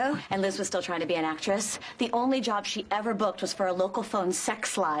Chicago, and Liz was still trying to be an actress, the only job she ever booked was for a local phone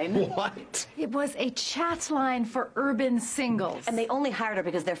sex line. What? It was a chat line for urban singles. And they only hired her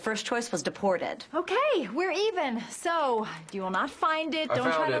because their first choice was deported. Okay, we're even. So, you will not find it.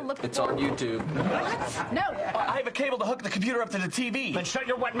 Don't try to look for it. It's on YouTube. What? No. I have a cable to hook the computer up to the TV. Then shut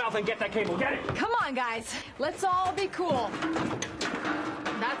your wet mouth and get that cable. Get it? Come on, guys. Let's all be cool.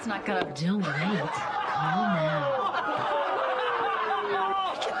 That's not gonna... Don't wait. Call now.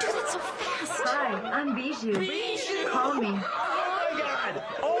 You did it so fast. Hi, I'm Bijou. Bijou! Call me. Oh my God!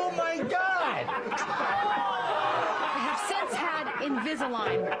 Oh my God! I have since had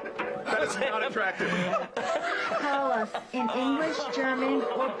Invisalign. That is not attractive. Call us in English, German,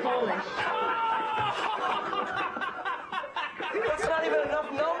 or Polish. That's not even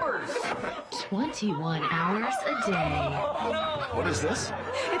enough numbers. 21 hours a day. What is this?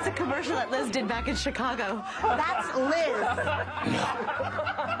 It's a commercial that Liz did back in Chicago. That's Liz.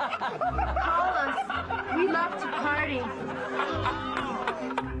 Call us. We love to party.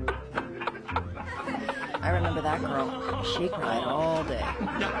 I remember that girl. She cried all day.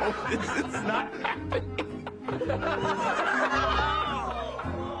 No, it's not happening.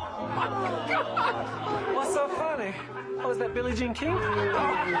 What's so funny? Oh, is that Billie Jean King? Oh my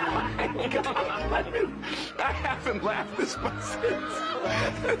God. I haven't laughed this much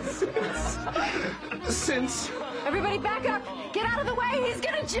since. Everybody back up! Get out of the way! He's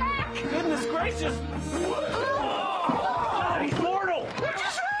gonna jack! Goodness gracious! Oh, he's mortal! What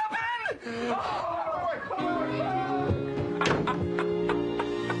just happened?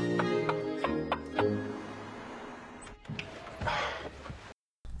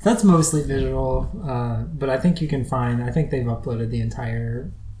 That's mostly visual, but I think you can find. I think they've uploaded the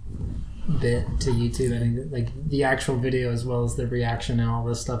entire bit to YouTube. I think that, like the actual video as well as the reaction and all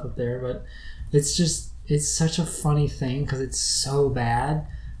this stuff up there. But it's such a funny thing because it's so bad.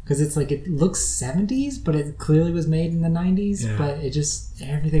 Because it's like it looks 70s, but it clearly was made in the 90s. Yeah. But it just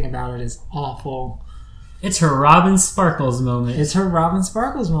everything about it is awful. It's her Robin Sparkles moment. It's her Robin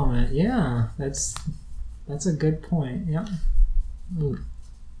Sparkles moment. Yeah, that's a good point. Yep. Ooh.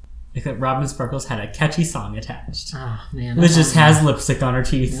 Except Robin Sparkles had a catchy song attached. Oh, man. Liz just has lipstick on her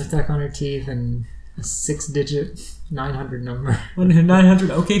teeth. Lipstick on her teeth and a 6-digit 900 number.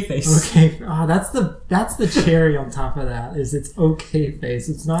 900 okay face. Okay. Oh, that's the cherry on top of that. Is it's okay face.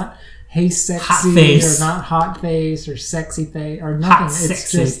 It's not hey sexy hot face. or not hot face or sexy face or nothing. Hot It's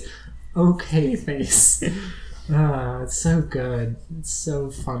sexy. just okay face. It's so good. It's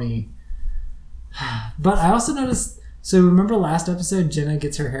so funny. But I also noticed. So remember last episode, Jenna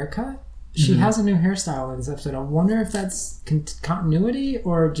gets her hair cut? She has a new hairstyle in this episode. I wonder if that's continuity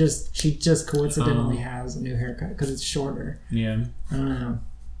or just she just coincidentally has a new haircut because it's shorter. Yeah. I don't know.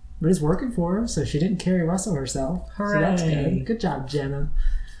 But it's working for her, so she didn't Carrie Russell herself. Hooray. So that's good. Good job, Jenna.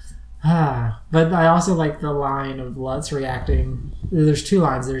 But I also like the line of Lutz reacting. There's two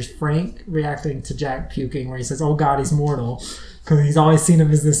lines. There's Frank reacting to Jack puking where he says, oh God, he's mortal. Because he's always seen him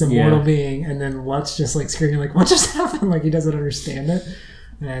as this immortal being. And then Lutz just like screaming like, what just happened? Like he doesn't understand it.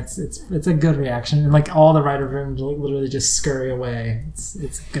 And it's a good reaction. And like all the writer rooms literally just scurry away.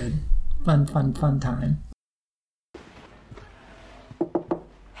 It's good. Fun time.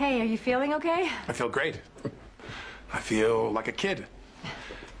 Hey, are you feeling okay? I feel great. I feel like a kid.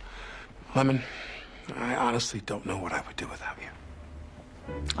 Lemon, I honestly don't know what I would do without you.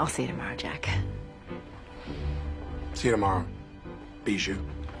 I'll see you tomorrow, Jack. See you tomorrow, Bijou.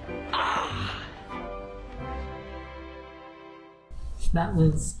 That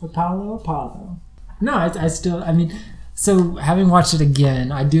was Apollo. No, I still, I mean, so having watched it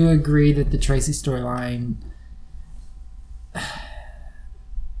again, I do agree that the Tracy storyline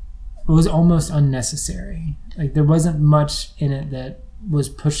was almost unnecessary. Like, there wasn't much in it that was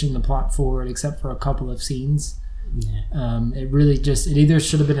pushing the plot forward except for a couple of scenes. Yeah. It really just, it either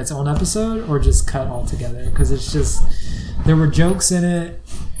should have been its own episode or just cut altogether because it's just, there were jokes in it.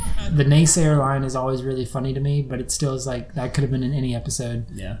 The naysayer line is always really funny to me, but it still is like that could have been in any episode.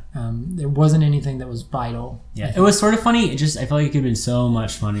 Yeah. There wasn't anything that was vital. Yeah, it was sort of funny. It just, I feel like it could have been so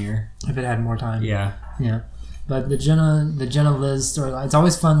much funnier if it had more time. Yeah. Yeah. But the Jenna Liz storyline, it's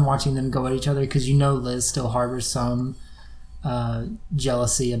always fun watching them go at each other because you know Liz still harbors some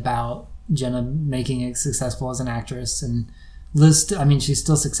jealousy about Jenna making it successful as an actress, and Liz, I mean, she's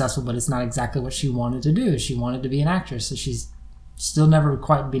still successful, but it's not exactly what she wanted to do. She wanted to be an actress, so she's still never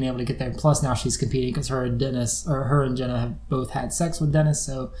quite been able to get there. Plus, now she's competing because her and Jenna have both had sex with Dennis,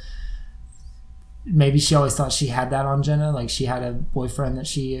 so maybe she always thought she had that on Jenna. Like, she had a boyfriend that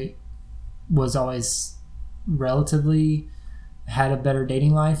she was always relatively had a better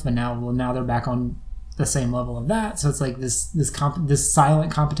dating life, but now they're back on the same level of that. So it's like this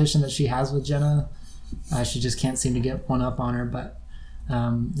silent competition that she has with Jenna. She just can't seem to get one up on her. But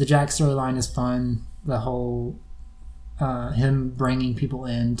the Jack storyline is fun. The whole him bringing people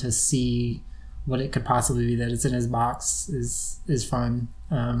in to see what it could possibly be that it's in his box is fun.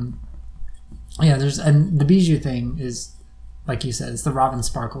 And the Bijou thing is, like you said, it's the Robin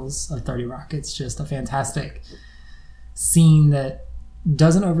Sparkles of 30 Rock. It's just a fantastic scene that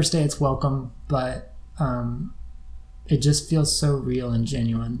doesn't overstay its welcome, but it just feels so real and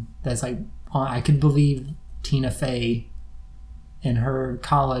genuine. That's like, I could believe Tina Fey in her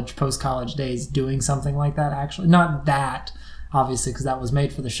post-college days doing something like that, actually. Not that, obviously, because that was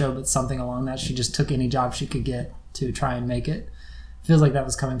made for the show, but something along that. She just took any job she could get to try and make it. Feels like that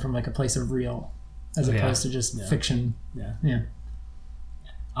was coming from like a place of real as opposed to just fiction. Yeah.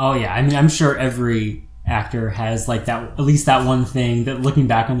 Oh yeah, I mean, I'm sure every actor has like that, at least that one thing that looking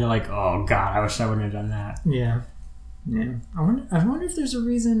back on, they're like, oh god, I wish I wouldn't have done that. Yeah. I wonder if there's a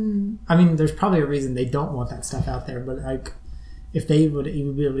reason. I mean, there's probably a reason they don't want that stuff out there, but like, if they would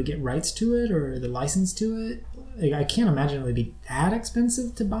even be able to get rights to it or the license to it, like, I can't imagine it would be that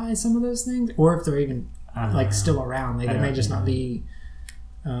expensive to buy some of those things, or if they're even like still around. Like, they may just not be.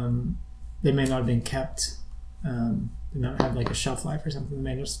 They may not have been kept. They might have like a shelf life or something. They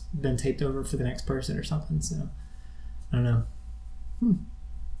may have just been taped over for the next person or something. So I don't know.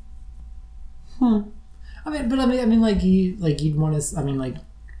 I mean, like you'd want to. I mean, like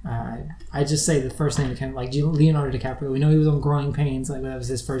I just say the first thing that came, like Leonardo DiCaprio. We know he was on Growing Pains, like that was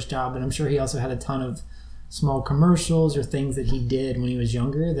his first job, but I'm sure he also had a ton of small commercials or things that he did when he was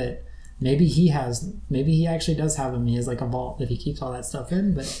younger that maybe he actually does have them. He has like a vault that he keeps all that stuff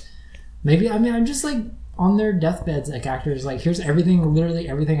in. But maybe, I mean, I'm just like on their deathbeds, like actors, like here's everything, literally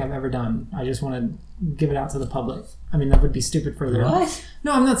everything I've ever done. I just want to give it out to the public. I mean, that would be stupid for their. What?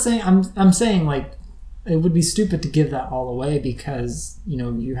 No, I'm not saying. I'm saying like. It would be stupid to give that all away because, you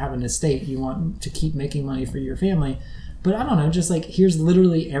know, you have an estate. You want to keep making money for your family. But I don't know, just like, here's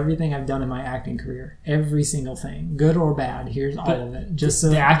literally everything I've done in my acting career. Every single thing. Good or bad. Here's all of it. Just so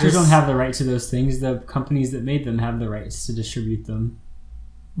the actors don't have the right to those things. The companies that made them have the rights to distribute them.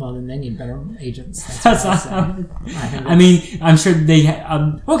 Well, then they need better agents. I mean, I'm sure they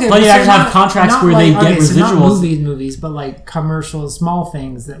okay, plenty of actors have contracts where they get residuals. So not movies, but like commercials, small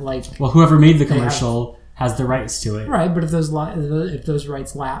things that like. Well, whoever made the commercial has the rights to it, right? But if those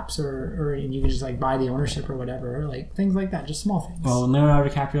rights lapse, or and you can just like buy the ownership or whatever, or like things like that, just small things. Well, when Leonardo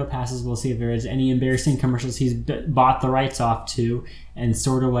DiCaprio passes, we'll see if there is any embarrassing commercials he's bought the rights off to and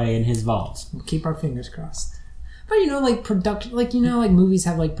stored away in his vault. We'll keep our fingers crossed. But you know, like production, like, you know, like movies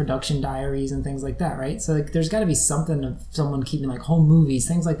have like production diaries and things like that, right? So like, there's got to be something of someone keeping like home movies,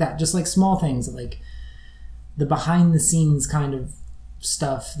 things like that, just like small things, like the behind the scenes kind of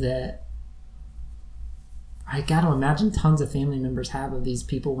stuff that I got to imagine tons of family members have of these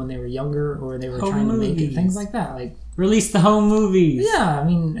people when they were younger or they were trying to make it, things like that. Like release the home movies. Yeah, I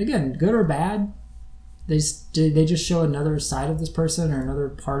mean, again, good or bad, they just show another side of this person or another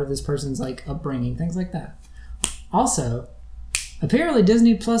part of this person's like upbringing, things like that. Also, apparently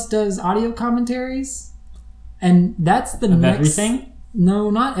Disney Plus does audio commentaries, and that's the next... everything? No,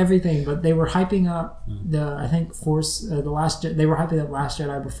 not everything, but they were hyping up I think Force, they were hyping up Last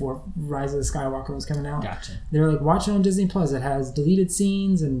Jedi before Rise of the Skywalker was coming out. Gotcha. They were like, watch it on Disney Plus. It has deleted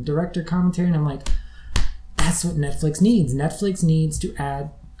scenes and director commentary, and I'm like, that's what Netflix needs. Netflix needs to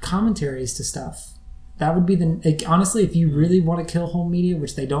add commentaries to stuff. That would be honestly, if you really want to kill home media,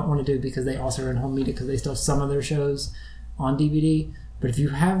 which they don't want to do because they also are in home media because they still have some of their shows on DVD. But if you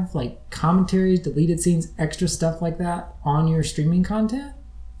have like commentaries, deleted scenes, extra stuff like that on your streaming content,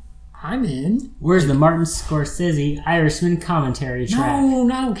 I'm in. Where's the Martin Scorsese Irishman commentary track? No,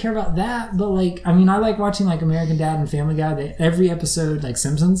 I don't care about that. But like, I mean, I like watching like American Dad and Family Guy. Every episode, like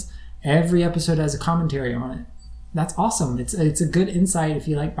Simpsons, every episode has a commentary on it. That's awesome. It's a good insight if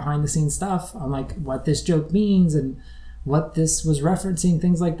you like behind the scenes stuff on like what this joke means and what this was referencing,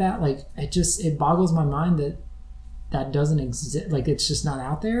 things like that. Like it boggles my mind that doesn't exist. Like it's just not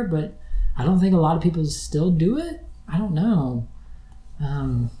out there. But I don't think a lot of people still do it. I don't know.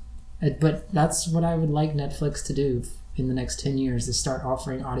 But that's what I would like Netflix to do in the next 10 years, is start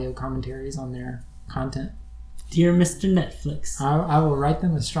offering audio commentaries on their content. Dear Mr. Netflix, I will write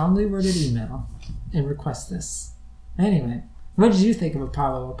them a strongly worded email and request this. Anyway, what did you think of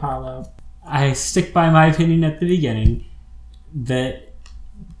Apollo? I stick by my opinion at the beginning that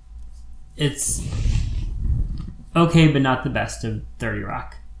it's okay, but not the best of 30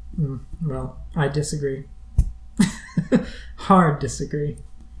 Rock. Well, I disagree. Hard disagree.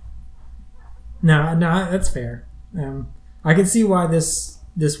 No, that's fair. I can see why this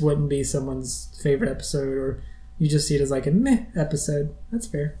wouldn't be someone's favorite episode, or you just see it as like a meh episode. That's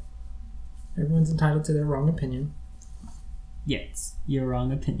fair. Everyone's entitled to their wrong opinion. Yes, your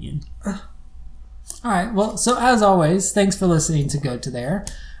wrong opinion. All right. Well, so as always, thanks for listening to Go To There.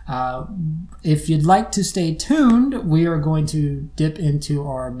 If you'd like to stay tuned, we are going to dip into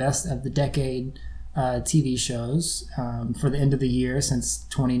our best of the decade TV shows for the end of the year, since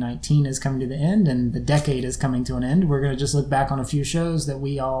 2019 is coming to the end and the decade is coming to an end. We're going to just look back on a few shows that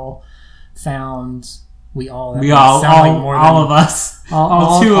we all found. All two of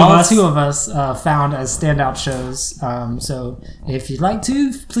us found as standout shows. So if you'd like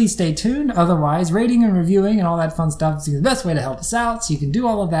to, please stay tuned. Otherwise, rating and reviewing and all that fun stuff is the best way to help us out. So you can do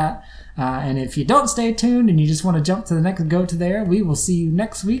all of that. And if you don't stay tuned and you just want to jump to the next Go To There, we will see you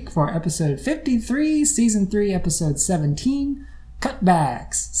next week for episode 53, season 3, episode 17,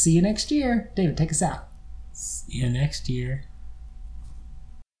 Cutbacks. See you next year. David, take us out. See you next year.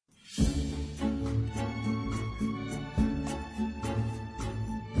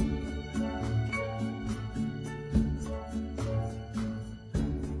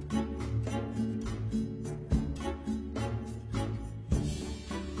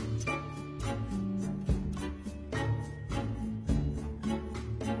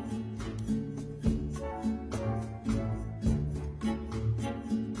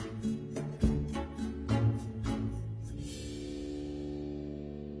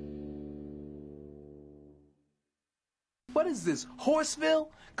 What is this, Horseville?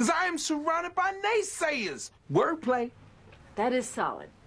 Because I am surrounded by naysayers. Wordplay. That is solid.